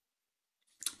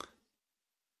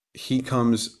 he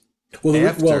comes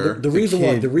after the reason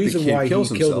why he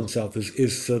killed himself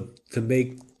is to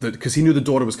make... Because he knew the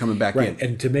daughter was coming back in.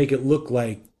 And to make it look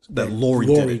like that Laurie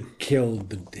did it.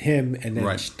 Killed him, and then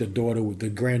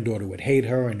the granddaughter would hate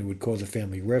her, and it would cause a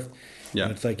family rift. Yeah.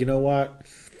 And it's like, you know what?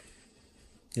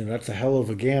 You know, that's a hell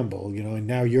of a gamble, you know, and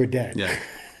now you're dead. Yeah.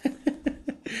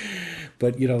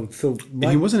 But, you know, so... And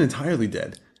he wasn't entirely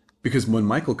dead, because when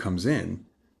Michael comes in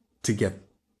to get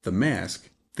the mask,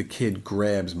 the kid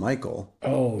grabs Michael.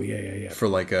 Oh, yeah. For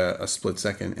like a split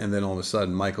second, and then all of a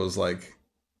sudden Michael's like,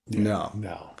 no.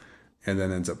 And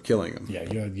then ends up killing him. Yeah,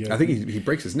 you're I think he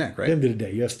breaks his neck, right? At the end of the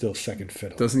day, you're still second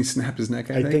fiddle. Doesn't he snap his neck,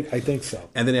 I think so.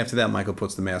 And then after that, Michael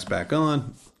puts the mask back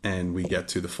on, and we get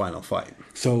to the final fight.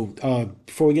 So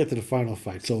before we get to the final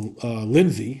fight, so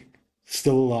Lindsay,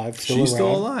 still alive, She's around,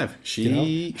 still alive.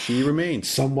 She remains.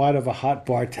 Somewhat of a hot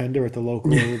bartender at the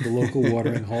local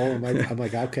watering hole. I'm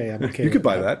like, okay, I'm okay. You could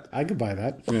buy that. I could buy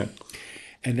that. Yeah.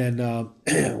 And then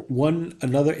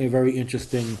another very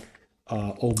interesting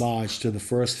homage to the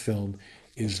first film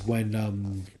is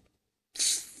when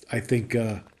I think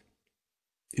in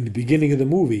the beginning of the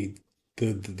movie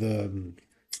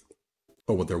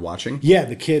what they're watching? Yeah,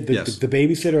 the kid, the Yes.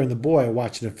 babysitter and the boy are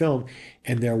watching the film,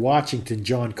 and they're watching to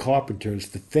John Carpenter's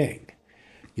The Thing.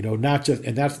 You know,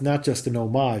 that's not just an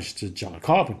homage to John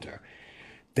Carpenter.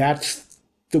 That's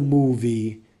the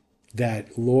movie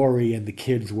that Laurie and the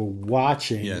kids were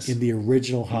watching in the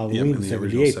original Halloween in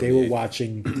 78. They were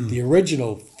watching the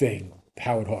original Thing,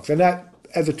 Howard Hawks. And that,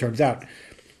 as it turns out,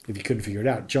 if you couldn't figure it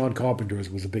out, John Carpenter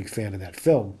was a big fan of that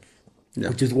film,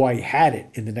 which is why he had it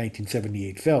in the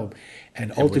 1978 film.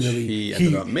 And ultimately, he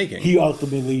ended up making. He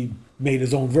ultimately made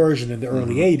his own version in the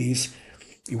early 80s,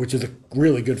 which is a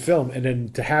really good film. And then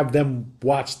to have them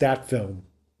watch that film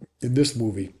in this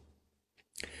movie,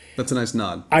 that's a nice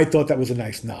nod. I thought that was a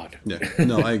nice nod. Yeah,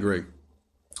 no, I agree.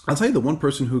 I'll tell you, the one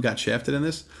person who got shafted in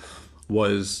this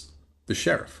was the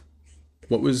sheriff.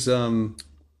 What was the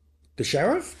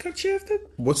sheriff got shafted?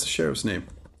 What's the sheriff's name?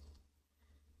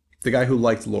 The guy who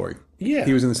liked Laurie. Yeah,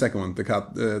 he was in the second one. The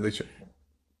cop, the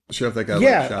sheriff that got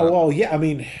shot. Well, yeah. I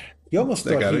mean, you almost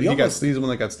thought he's the one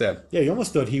that got stabbed. Yeah, you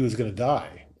almost thought he was going to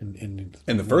die in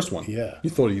the first one. Yeah, you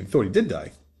thought he did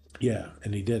die. Yeah,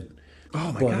 and he didn't.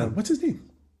 Oh my God, what's his name?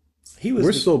 He was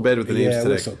We're so bad with the names yeah, today.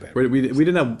 we're so bad. We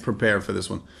didn't prepare for this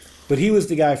one. But he was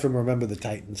the guy from Remember the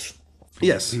Titans.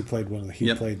 Yes. He played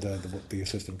Yep. the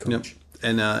assistant Yep. coach.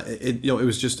 And it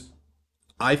was just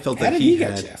I felt How that did he he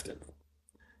get had shafted?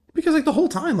 because like the whole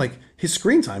time like his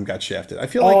screen time got shafted. I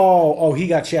feel like He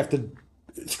got shafted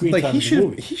screen like time he in the should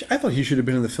movie. I thought he should have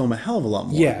been in the film a hell of a lot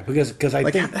more. Yeah, because I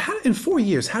Like think how, in 4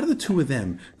 years, how did the two of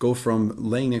them go from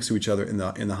laying next to each other in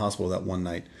the hospital that one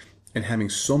night and having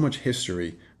so much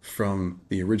history from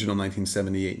the original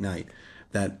 1978 night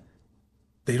that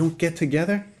they don't get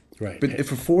together? Right. But if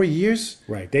for 4 years,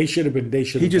 right. They should have been. They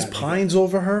should. he have just gotten pines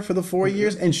over her for the 4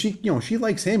 years, and she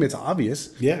likes him. It's obvious.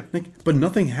 Yeah. Like, but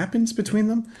nothing happens between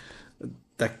them.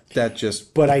 That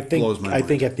just But I think blows my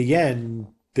mind. at the end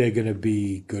they're going to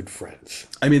be good friends.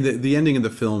 I mean, the ending of the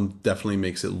film definitely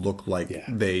makes it look like Yeah.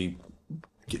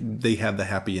 they have the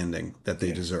happy ending that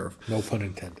they deserve. No pun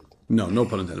intended. No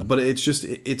pun intended. But it's just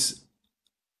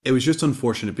it was just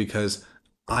unfortunate because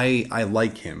I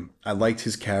like him. I liked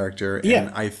his character, and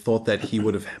Yeah. I thought that he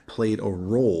would have played a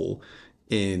role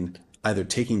in either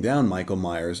taking down Michael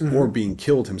Myers or being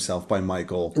killed himself by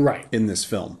Michael Right. in this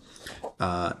film.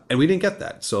 And we didn't get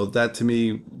that. So that to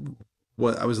me,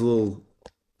 I was a little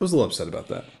upset about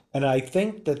that. And I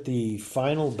think that the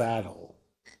final battle,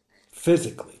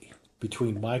 physically,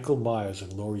 between Michael Myers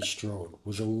and Laurie Strode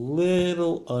was a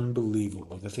little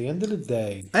unbelievable. At the end of the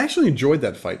day, I actually enjoyed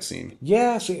that fight scene.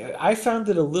 yeah, see, I found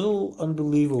it a little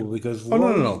unbelievable because Oh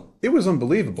no. It was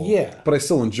unbelievable. Yeah. But I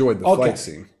still enjoyed the Okay. fight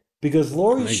scene. Because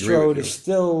Laurie agree Strode with you. is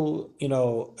still,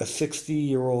 a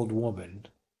 60-year-old woman,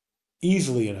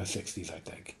 easily in her 60s, I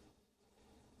think.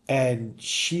 And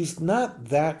she's not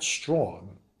that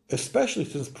strong, especially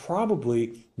since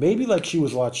probably, maybe like she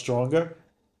was a lot stronger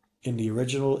in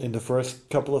the first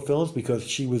couple of films because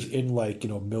she was in like,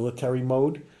 military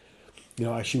mode.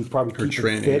 She was probably keeping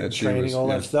training fit that and she training was- all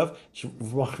yeah. that stuff. She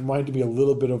reminded me a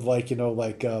little bit of like,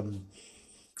 the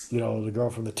girl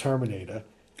from the Terminator.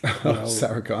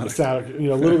 Sarah Connor.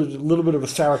 A little bit of a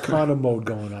Sarah Connor mode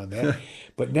going on there.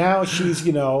 But now she's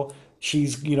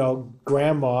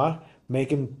grandma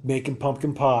making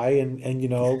pumpkin pie and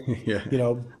Yeah,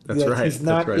 that's right. he's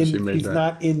not That's right. She in made he's that.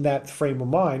 not in that frame of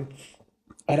mind.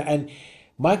 And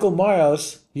Michael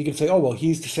Myers, you can say, oh well,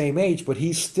 he's the same age, but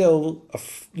he's still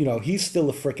he's still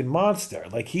a freaking monster.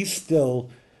 Like he's still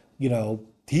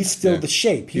the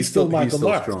shape. He's still Michael still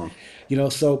Myers. strong.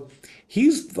 So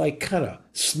he's like kind of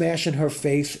smashing her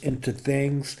face into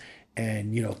things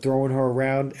and throwing her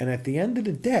around. And at the end of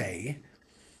the day,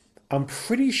 I'm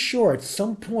pretty sure at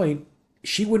some point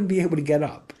she wouldn't be able to get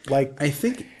up. Like I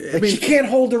think she can't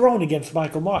hold her own against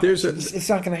Michael Myers. there's a- It's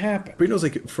not going to happen. but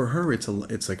like for her, it's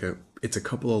a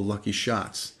couple of lucky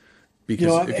shots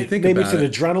because if you think maybe about it's an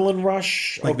it, adrenaline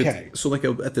rush. like Okay.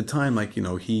 at the time, like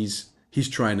he's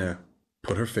trying to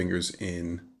put her fingers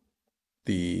in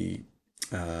the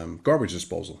garbage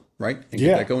disposal, right? And get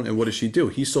Yeah. that going. And what does she do?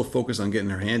 He's so focused on getting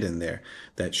her hand in there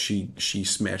that she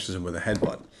smashes him with a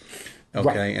headbutt. Okay,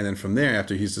 Right. and then from there,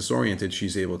 after he's disoriented,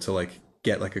 she's able to like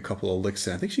get like a couple of licks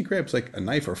in. I think she grabs like a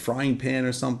knife or a frying pan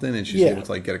or something, and she's Yeah. able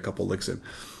to like get a couple of licks in.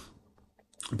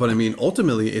 But I mean,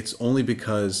 ultimately, it's only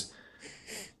because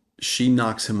she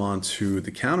knocks him onto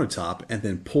the countertop and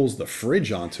then pulls the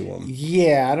fridge onto him.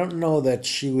 Yeah, I don't know that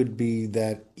she would be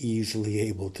that easily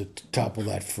able to topple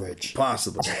that fridge.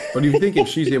 Possible. But if you think if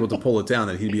she's able to pull it down,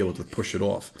 that he'd be able to push it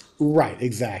off. Right,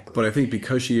 exactly. But I think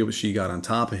because she got on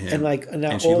top of him, And, like, now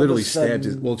and she all of a literally stabbed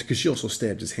his. sudden- Well, because she also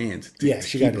stabbed his hand. Yeah,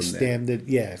 she got to stand it.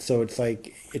 Yeah, so it's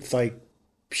like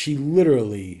she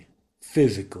literally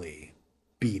physically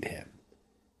beat him,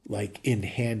 like in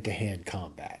hand-to-hand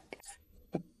combat.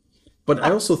 But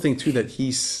I also think too that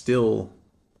he's still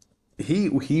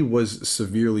he was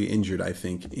severely injured. I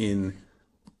think in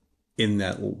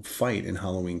that fight in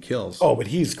Halloween Kills. Oh, but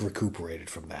he's recuperated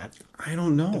from that I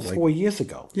don't know. Like 4 years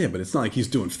ago. yeah, but it's not like he's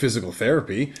doing physical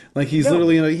therapy. Like he's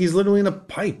literally in a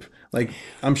pipe. Like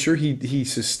I'm sure he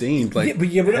sustained like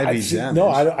heavy damage.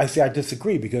 I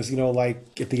disagree because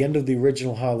like at the end of the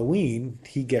original Halloween,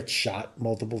 he gets shot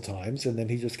multiple times and then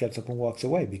he just gets up and walks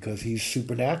away because he's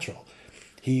supernatural.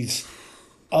 He's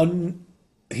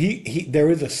there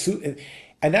is a suit,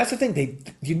 and that's the thing.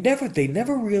 They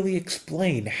never really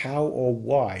explain how or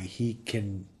why he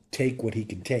can take what he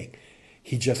can take.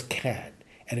 He just can,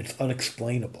 and it's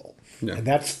unexplainable. Yeah. And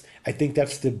I think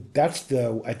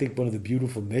one of the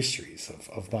beautiful mysteries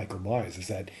of Michael Myers is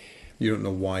that You don't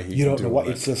know why he. you don't can know do what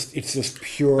all it's that. just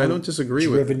pure. I don't disagree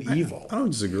driven with evil. I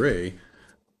don't disagree,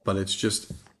 but it's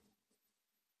just.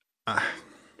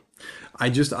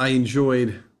 I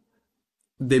enjoyed.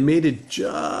 They made it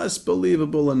just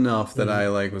believable enough that I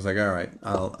was like, all right,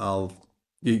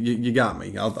 you got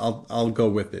me. I'll go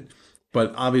with it.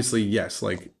 But obviously, yes,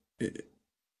 like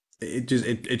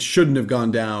it shouldn't have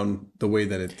gone down the way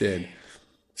that it did.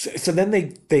 So then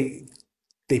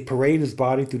they parade his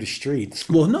body through the streets.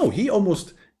 Well, no, he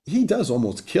does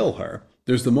almost kill her.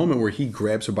 There's the moment where he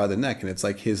grabs her by the neck, and it's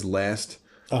like his last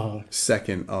Uh,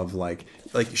 second of like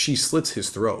she slits his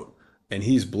throat, and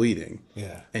he's bleeding,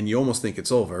 yeah. and you almost think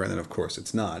it's over, and then of course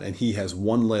it's not, and he has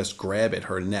one last grab at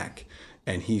her neck,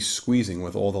 and he's squeezing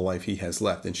with all the life he has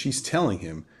left, and she's telling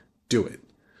him, "Do it."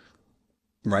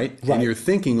 Right? And Right. you're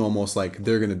thinking almost like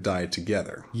they're gonna die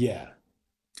together. Yeah.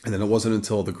 And then it wasn't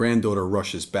until the granddaughter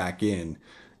rushes back in,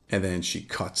 and then she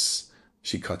cuts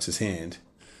his hand.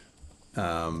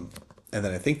 And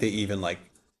then I think they even like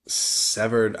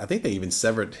severed. I think they even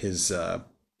severed his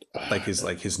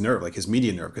his nerve, like his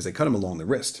median nerve, because they cut him along the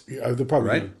wrist. They're probably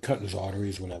Right? gonna cut his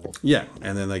arteries, whatever. Yeah,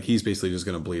 and then like he's basically just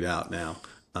gonna bleed out now.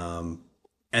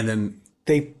 And then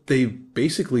They they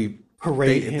basically parade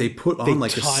they him. they put They on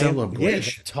like a tie him. Yeah, they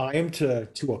celebration. tie him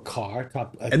to a car. Like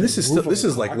And the this is still roof of this a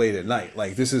is like car. late at night.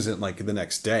 Like this isn't like the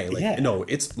next day. Like Yeah. no,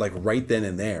 it's like right then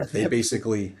and there. They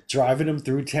basically Driving him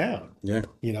through town. yeah.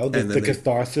 You know, And the then they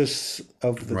catharsis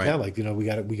of the right. town. Like,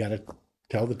 we gotta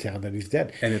tell the town that he's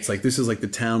dead. And it's like this is like the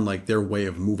town like their way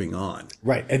of moving on.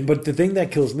 Right. But the thing that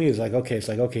kills me is like, okay, it's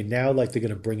like, okay, now like they're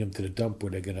gonna bring him to the dump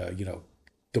where they're gonna,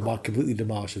 completely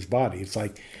demolish his body. It's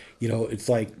like, it's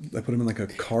like, They put him in like a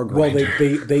car well,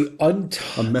 grinder. they A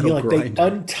untie, metal like they grinder.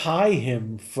 untie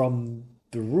him from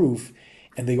the roof,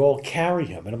 and they all carry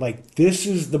him. And I'm like, this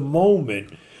is the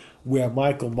moment where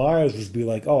Michael Myers would be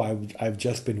like, oh, I've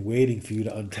just been waiting for you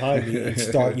to untie me and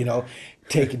start,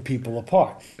 taking people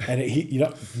apart. And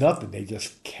nothing. They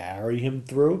just carry him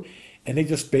through, and they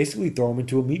just basically throw him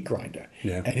into a meat grinder.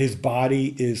 Yeah. And his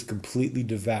body is completely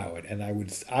devoured. And I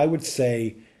would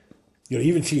say, you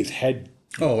even see his head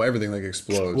Oh, everything like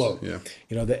explodes. explode.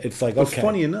 Yeah. That it's like, But okay.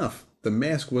 funny enough, the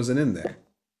mask wasn't in there.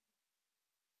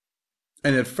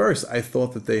 And at first I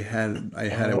thought that I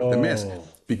had it with the mask Oh,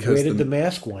 because where did the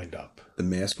mask wind up? the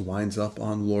mask winds up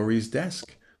on Laurie's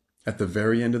desk at the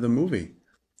very end of the movie.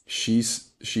 She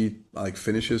like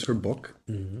finishes her book,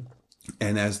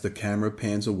 and as the camera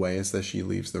pans away as that she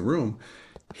leaves the room,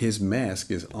 his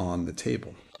mask is on the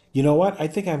table. You know what? I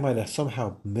think I might have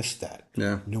somehow missed that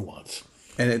Yeah. nuance.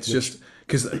 And it's just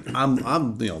because I'm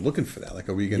looking for that. Like,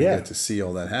 are we gonna Yeah. get to see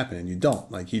all that happen? And you don't.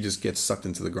 Like, he just gets sucked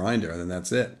into the grinder, and then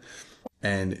that's it.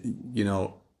 And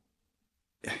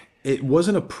it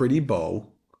wasn't a pretty bow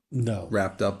No.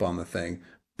 wrapped up on the thing,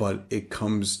 but it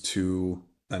comes to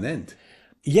an end.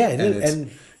 Yeah, And it's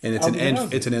and it's I'll an be end.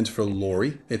 honest It's an end for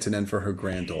Lori. It's an end for her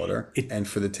granddaughter, It- and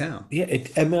for the town. yeah,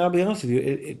 I mean, I'll be honest with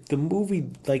you. The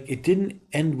movie, like, it didn't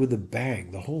end with a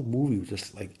bang. The whole movie was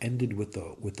just like ended with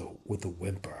a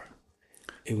whimper.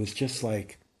 It was just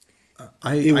like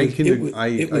I it I was. can It was. I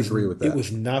It was. agree with It that.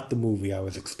 was not the movie I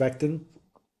was expecting,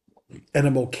 and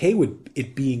I'm okay with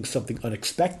it being something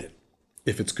unexpected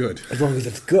If it's good, as long as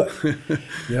it's good.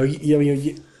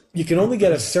 You can only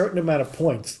get a certain amount of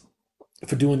points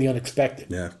for doing the unexpected.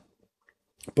 yeah.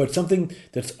 But something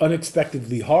that's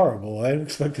unexpectedly horrible,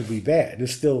 unexpectedly bad,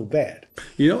 is still bad.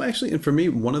 Actually, and for me,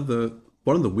 one of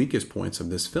the weakest points of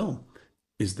this film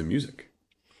is the music.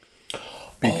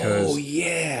 Because Oh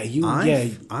yeah, yeah.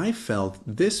 I felt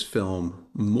this film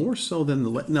more so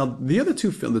than now the other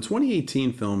two film, the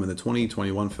 2018 film and the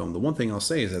 2021 film. The one thing I'll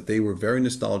say is that they were very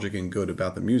nostalgic and good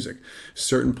about the music.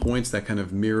 Certain points that kind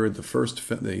of mirrored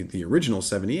the original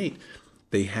 78.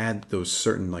 They had those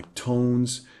certain like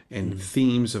tones and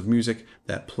themes of music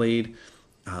that played.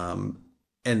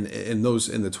 And in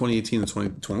the 2018 and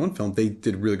 2021 film, they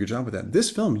did a really good job with that.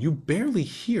 This film, you barely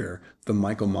hear the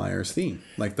Michael Myers theme,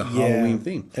 like the Halloween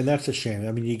theme. And that's a shame.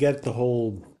 I mean, you get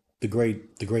the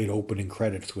great opening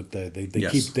credits with they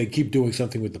Yes. keep doing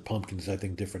something with the pumpkins. I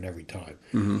think different every time.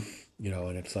 And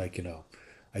it's like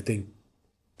I think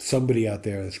somebody out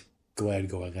there is glad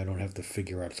going. I don't have to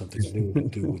figure out something new to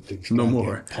do with these No goddamn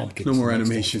more, pumpkins. no more and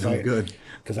stuff, animation. I'm good.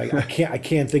 because I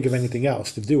can't think of anything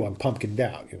else to do. I'm pumpkined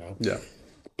out. Yeah.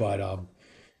 But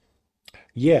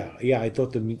yeah, I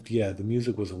thought the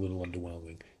music was a little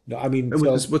underwhelming. No, I mean, And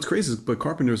so, what's crazy is, but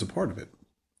Carpenter's a part of it.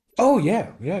 oh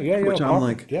yeah, Which I'm Harper,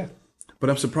 like- yeah, But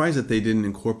I'm surprised that they didn't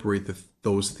incorporate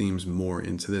those themes more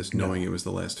into this, knowing it was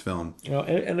the last film.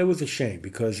 and it was a shame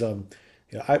because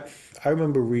I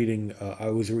remember reading I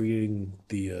was reading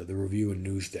the review in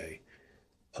Newsday,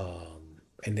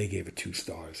 and they gave it 2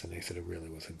 stars, and they said it really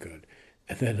wasn't good.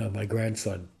 And then my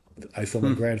grandson, I saw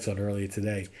my grandson earlier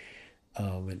today,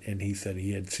 and he said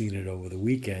he had seen it over the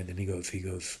weekend, and he goes,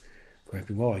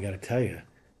 Grandpa Mo, I got to tell you,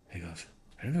 he goes,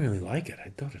 I didn't really like it. I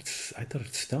thought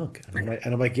it stunk. And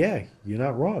I'm like, yeah, you're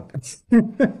not wrong.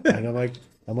 And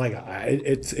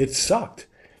it sucked.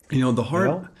 You know, You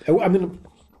know, I mean,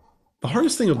 the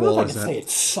hardest thing I of don't know if all I is can that say it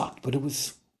sucked, but it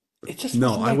just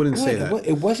no, wasn't I that wouldn't say good. that.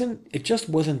 It just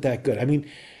wasn't that good. I mean,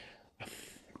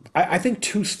 I think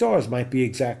 2 stars might be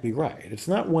exactly right. It's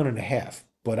not 1.5,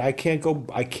 but I can't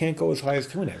go as high as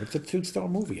 2.5. It's a 2-star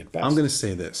movie at I'm going best. to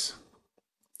say this.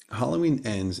 Halloween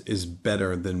Ends is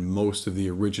better than most of the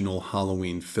original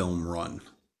Halloween film run.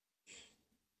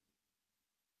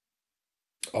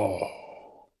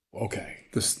 Oh, okay.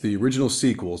 The original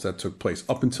sequels that took place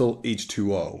up until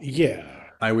H2O,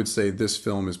 Yeah. I would say this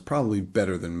film is probably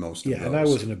better than most of Yeah, and I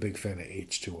those. wasn't a big fan of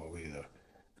H2O either.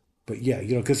 But yeah,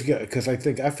 because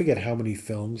I forget how many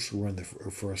films were in the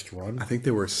first I run. think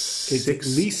there were It's at six.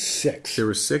 least There six,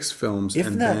 were six films, if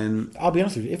and not. then I'll be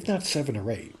honest with you, if not 7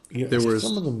 or 8. there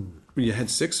Some was of them you had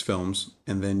six films,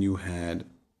 and then you had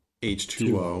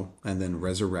too old. H2O, and then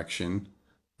Resurrection,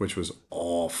 which was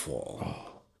awful.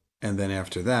 Oh, And then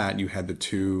after that, you had the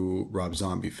two Rob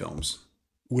Zombie films.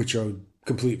 which are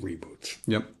complete reboots.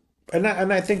 Yep.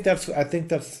 I think that's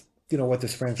what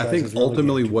this I franchise think is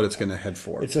ultimately relegated to what it's now. going to head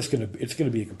for. It's gonna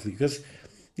be a complete because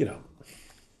you know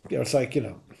it's like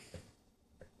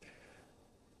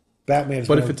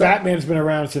But if it's up, Batman's been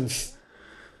around since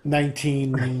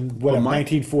 19 but whatever my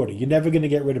 1940. You're never gonna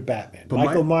get rid of Batman. but my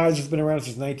Michael Myers has been around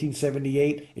since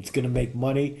 1978. It's gonna make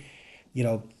money. You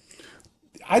know,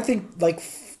 I think like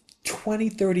 20,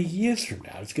 30 years from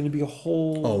now, it's gonna be a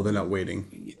oh, whole. they're not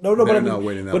waiting. No, no, but I They're mean, not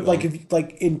waiting that but like long. if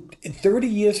like in 30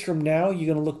 years from now,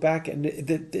 you're gonna look back and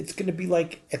it's gonna be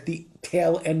like at the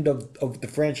tail end of the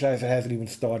franchise that hasn't even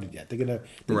started yet. They're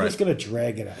Right. just gonna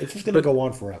drag it out. It's just gonna But go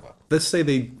on forever. let's say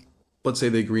they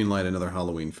greenlight another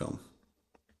Halloween film,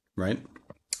 right?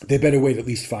 They better wait at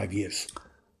least 5 years,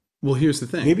 Well, here's the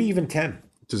thing. maybe even 10.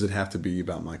 Does it have to be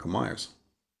about Michael Myers?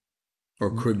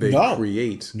 Or could they No,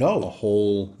 create a no,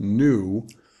 whole new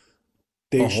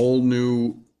they a sh- whole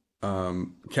new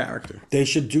character? they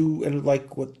should do and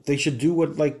like what they should do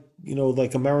what like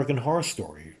American Horror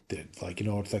Story did. Like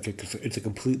it's a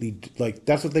completely like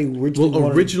that's what they originally Well,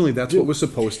 wanted originally to that's what do. was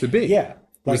supposed to be. Yeah,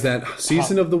 Was like that how,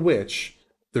 Season of the Witch?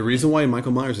 The reason why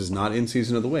Michael Myers is not in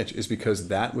Season of the Witch is because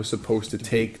that was supposed to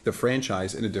take the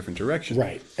franchise in a different direction.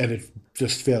 right, and it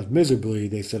just failed miserably.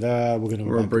 They said, we're going to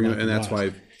go We're back to bringing, Michael and that's Myers.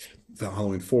 why the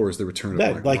Halloween 4 is the return of That,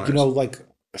 Michael like, Myers. like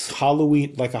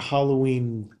Halloween, like a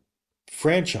Halloween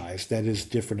franchise that is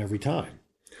different every time.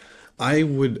 I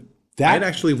would, I'd That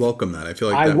actually welcome that. I feel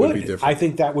like I that would be would. I different.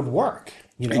 think that would work.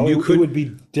 And you It could, would be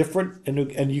different,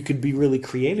 and you could be really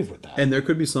creative with that. and there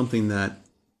could be something that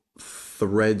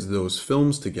threads those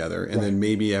films together, and Right. then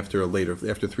maybe after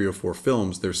 3 or 4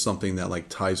 films, there's something that like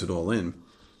ties it all in.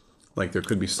 Like there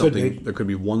could be Could be. something, there could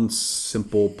be one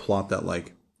simple plot that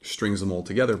like strings them all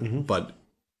together, but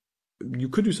you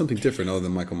could do something different other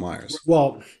than Michael Myers.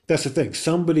 Well, that's the thing.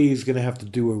 Somebody's going to have to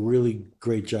do a really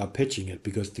great job pitching it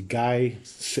because the guy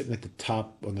sitting at the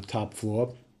top on the top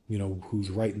floor, who's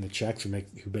writing the checks and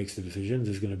who makes the decisions,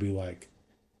 is going to be like,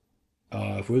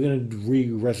 if we're going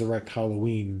to resurrect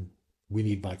Halloween, we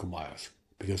need Michael Myers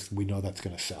because we know that's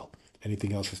going to sell.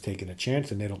 Anything else is taking a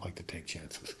chance, and they don't like to take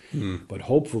chances. But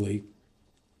hopefully,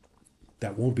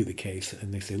 that won't be the case,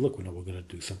 and they say, "Look, we know we're going to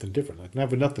do something different." Like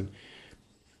never nothing.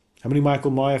 How many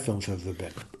Michael Myers films have there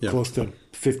been? Yeah. Close to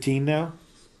 15 now.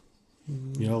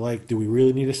 Like, do we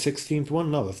really need a 16th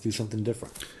one? No, let's do something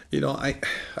different. You know, I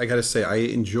gotta say I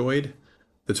enjoyed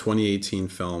the 2018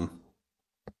 film.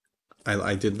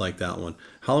 I did like that one.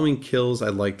 Halloween Kills I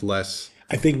liked less.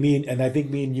 I think me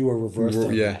and you are reversed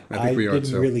on Yeah, that. I think we are didn't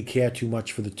too. really care too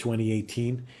much for the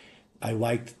 2018. I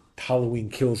liked Halloween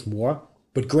Kills more,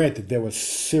 but granted, there were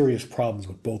serious problems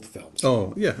with both films.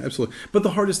 Oh yeah, absolutely. But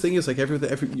the hardest thing is like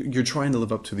you're trying to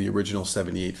live up to the original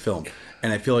 '78 film,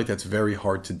 and I feel like that's very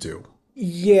hard to do.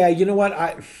 Yeah, you know what?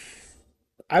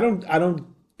 I don't I don't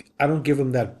I don't give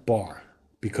them that bar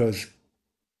because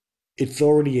it's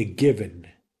already a given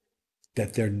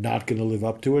that they're not going to live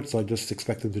up to it. So I just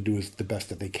expect them to do the best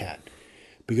that they can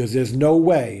because there's no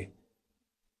way.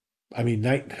 I mean,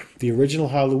 the original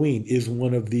Halloween is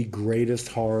one of the greatest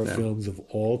horror Yeah. films of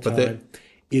all But they, time.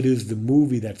 It is the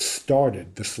movie that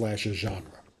started the slasher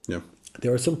genre. yeah,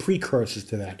 There are some precursors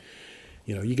to that.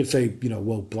 You could say,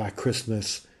 well, Black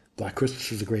Christmas. Black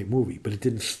Christmas is a great movie, but it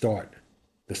didn't start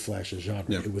the slasher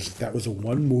genre. yeah, That was a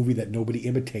one movie that nobody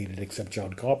imitated except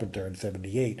John Carpenter in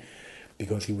 '78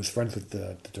 because he was friends with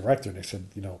the director. And they said,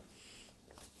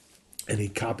 and he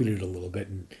copied it a little bit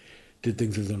and did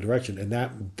things in his own direction. And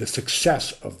that the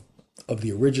success of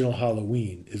the original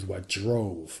Halloween is what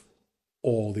drove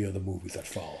all the other movies that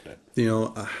followed it. You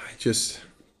know, I just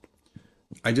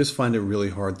find it really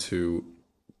hard to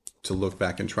look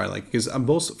back and try, like, because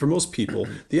for most people,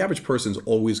 the average person's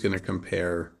always going to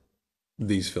compare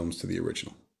these films to the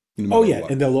original. No Oh matter yeah,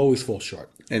 what. and they'll always fall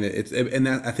short. And and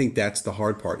that, I think that's the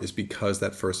hard part, is because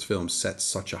that first film set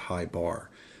such a high bar.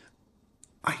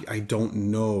 I don't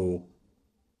know.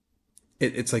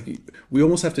 It's like we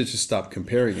almost have to just stop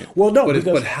comparing it. Well, no, but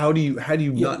because how do you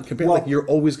not compare? well, Like, you're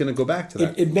always going to go back to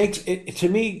that. it makes it to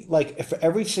me like if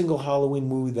every single Halloween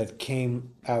movie that came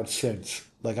out since,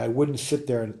 like I wouldn't sit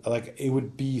there and like it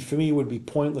would be for me it would be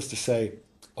pointless to say,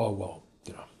 oh well,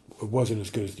 it wasn't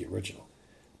as good as the original.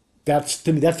 That's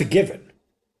to me that's a given.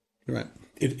 Right.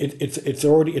 It's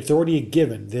already a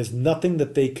given. There's nothing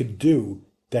that they could do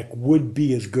that would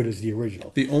be as good as the original.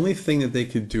 The only thing that they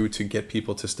could do to get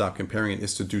people to stop comparing it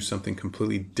is to do something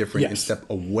completely different and Yes. step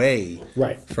away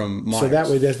Right. from Myers. So that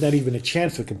way, there's not even a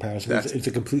chance for comparison. It's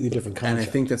a completely different And concept.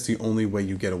 I think that's the only way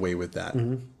you get away with that.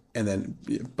 Mm-hmm. And then,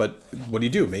 but what do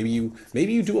you do? Maybe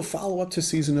you do a follow up to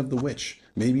Season of the Witch.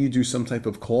 Maybe you do some type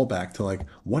of callback to, like,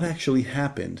 what actually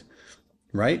happened,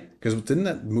 right? Because didn't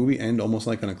that movie end almost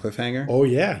like on a cliffhanger? Oh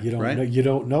yeah, you don't Right. know. You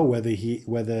don't know whether he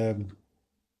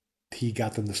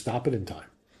got them to stop it in time.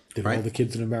 Did all Right. the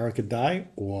kids in America die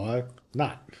or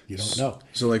not? You don't know.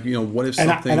 So, like, what if And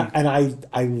something?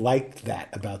 I liked that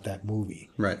about that movie.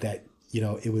 Right. That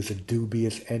it was a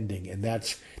dubious ending, and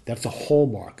that's a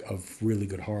hallmark of really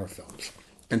good horror films.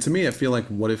 And to me, I feel like,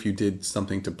 what if you did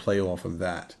something to play off of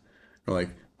that? Or, like,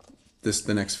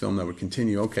 the next film that would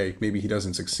continue, okay, maybe he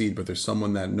doesn't succeed, but there's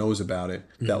someone that knows about it,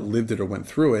 that lived it or went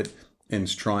through it, and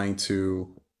is trying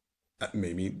to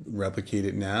maybe replicate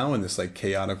it now in this, like,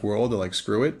 chaotic world, or, like,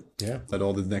 screw it, Yeah. let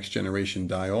all the next generation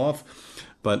die off.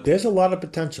 But There's a lot of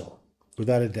potential,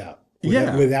 without a doubt.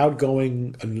 Yeah.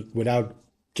 Without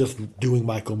just doing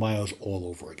Michael Myers all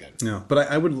over again. yeah, but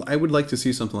I would like to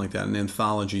see something like that, an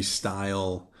anthology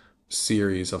style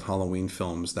series of Halloween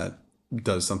films that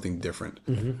does something different.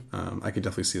 I could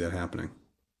definitely see that happening.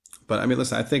 But I mean,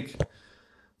 listen, I think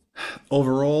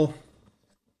overall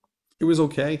it was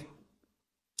okay.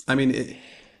 I mean,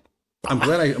 I'm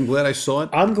glad I saw it.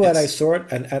 I'm glad I It's- saw it,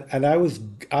 and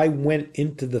I went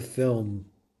into the film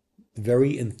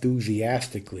very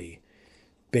enthusiastically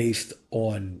based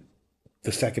on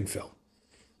the second film.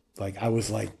 Like I was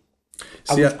like,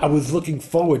 See, I was looking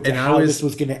forward to and I how was- this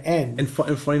was going to end, and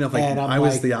funny enough, like, and I'm I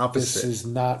was like, the this opposite. is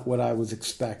not what I was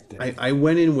expecting. I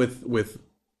went in with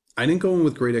I didn't go in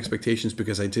with great expectations,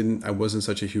 because I wasn't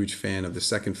such a huge fan of the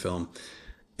second film,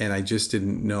 and I just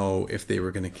didn't know if they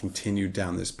were going to continue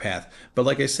down this path. But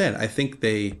like I said, I think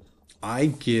I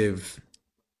give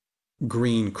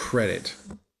Green credit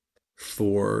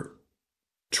for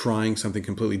trying something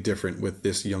completely different with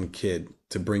this young kid,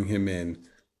 to bring him in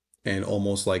and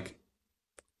almost, like,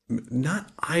 not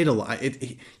idolize it.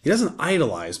 He doesn't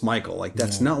idolize Michael, like,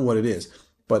 that's not what it is.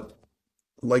 But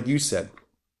like you said,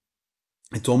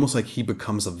 it's almost like he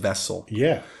becomes a vessel,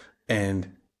 Yeah,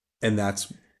 and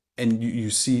you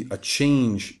see a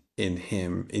change in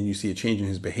him, and you see a change in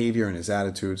his behavior and his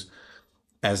attitudes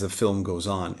as the film goes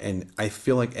on. And I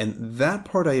feel like, and that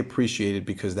part I appreciated,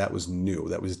 because that was new,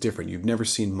 that was different. You've never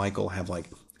seen Michael have, like,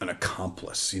 an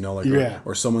accomplice, like, Yeah.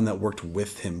 or someone that worked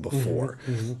with him before,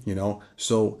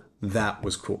 so that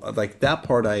was cool. Like, that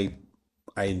part, I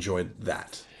enjoyed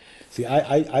that. see,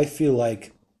 I feel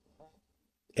like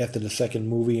after the second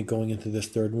movie and going into this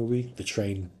third movie, the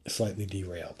train slightly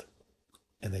derailed.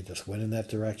 And they just went in that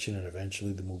direction, and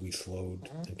eventually the movie slowed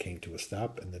and came to a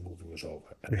stop, and the movie was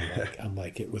over. And I'm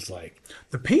like, it was like,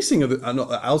 The pacing of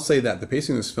I'll say that the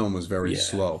pacing of this film was very Yeah.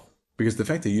 slow, because the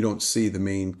fact that you don't see the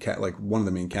main like one of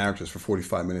the main characters for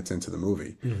 45 minutes into the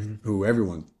movie, who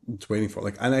everyone's waiting for.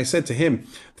 Like, and I said to him,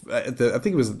 I think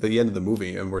it was at the end of the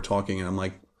movie, and we're talking, and I'm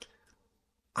like,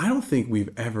 I don't think we've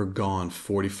ever gone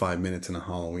 45 minutes in a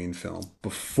Halloween film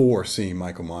before seeing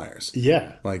Michael Myers.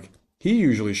 yeah, Like, he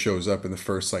usually shows up in the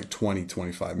first, like, 20,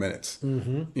 25 minutes,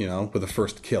 with the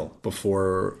first kill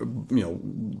before,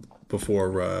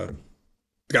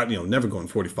 never going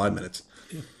 45 minutes.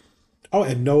 oh,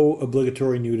 and no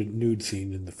obligatory nude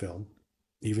scene in the film,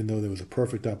 even though there was a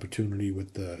perfect opportunity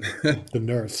with the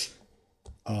nurse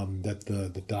that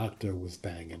the doctor was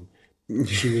banging.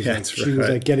 She was That's she was right.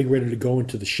 like getting ready to go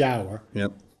into the shower,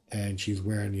 Yep. and she's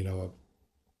wearing A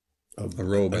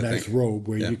robe, a I nice think. robe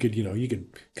where Yeah. you could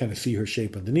kind of see her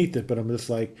shape underneath it. But I'm just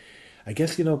like, I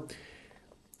guess I don't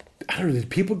know. Did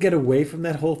people get away from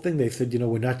that whole thing? They said,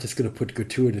 we're not just going to put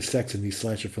gratuitous sex in these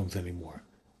slasher films anymore.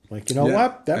 Like, you know Yeah,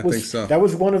 what? I think so. That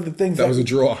was one of the things That was a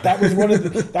draw. That was one of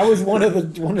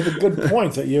the good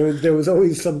points that there was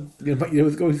always there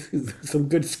was always some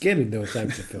good skin in those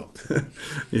types of films.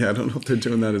 Yeah, I don't know if they're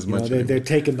doing that as much They're anymore.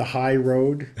 taking the high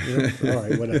road. All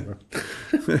right, whatever.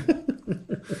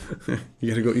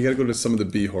 You gotta go to some of the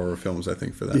B horror films, I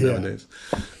think, for that Yeah. nowadays.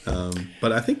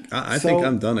 But I think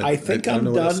I'm done. I think I don't I'm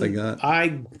know done. what else I got.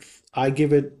 I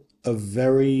give it a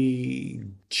very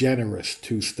generous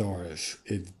 2 stars.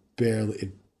 It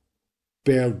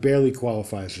barely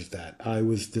qualifies as that. I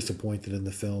was disappointed in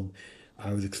the film.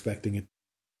 I was expecting it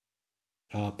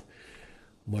top,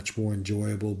 much more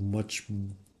enjoyable, much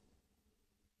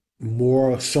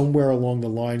more somewhere along the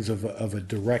lines of a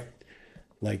direct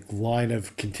line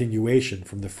of continuation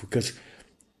from because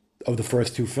of the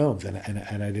first 2 films, and I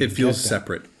didn't It feels get that.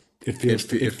 separate. It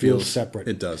feels separate.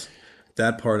 It does.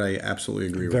 That part I absolutely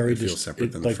agree with. Very It feels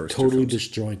separate than the first totally 2 films.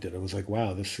 disjointed. It was like,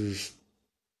 wow, this is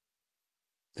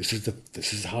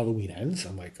Halloween ends.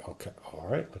 I'm like, okay, all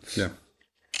right, let's Yeah.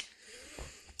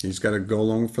 You just got to go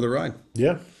along for the ride.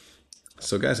 yeah,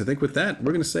 So, guys, I think with that,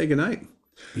 we're going to say goodnight.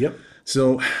 yep.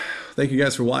 So, thank you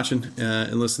guys for watching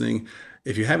and listening.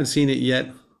 If you haven't seen it yet,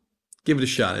 give it a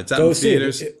shot. It's out Go in see it.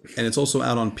 theaters, and it's also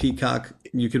out on Peacock.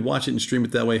 You could watch it and stream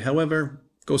it that way. However,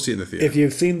 go see it in the theater. If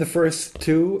you've seen the first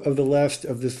 2 of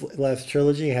this last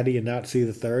trilogy, how do you not see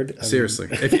the third? I mean, Seriously.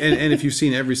 And if you've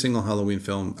seen every single Halloween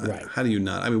film, Right. how do you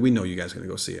not? I mean, we know you guys are going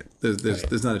to go see it.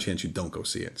 There's not a chance you don't go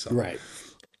see it. So right.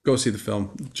 go see the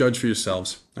film. Judge for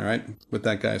yourselves. All right? With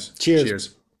that, guys, Cheers.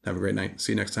 Cheers. Have a great night.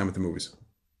 See you next time at the movies.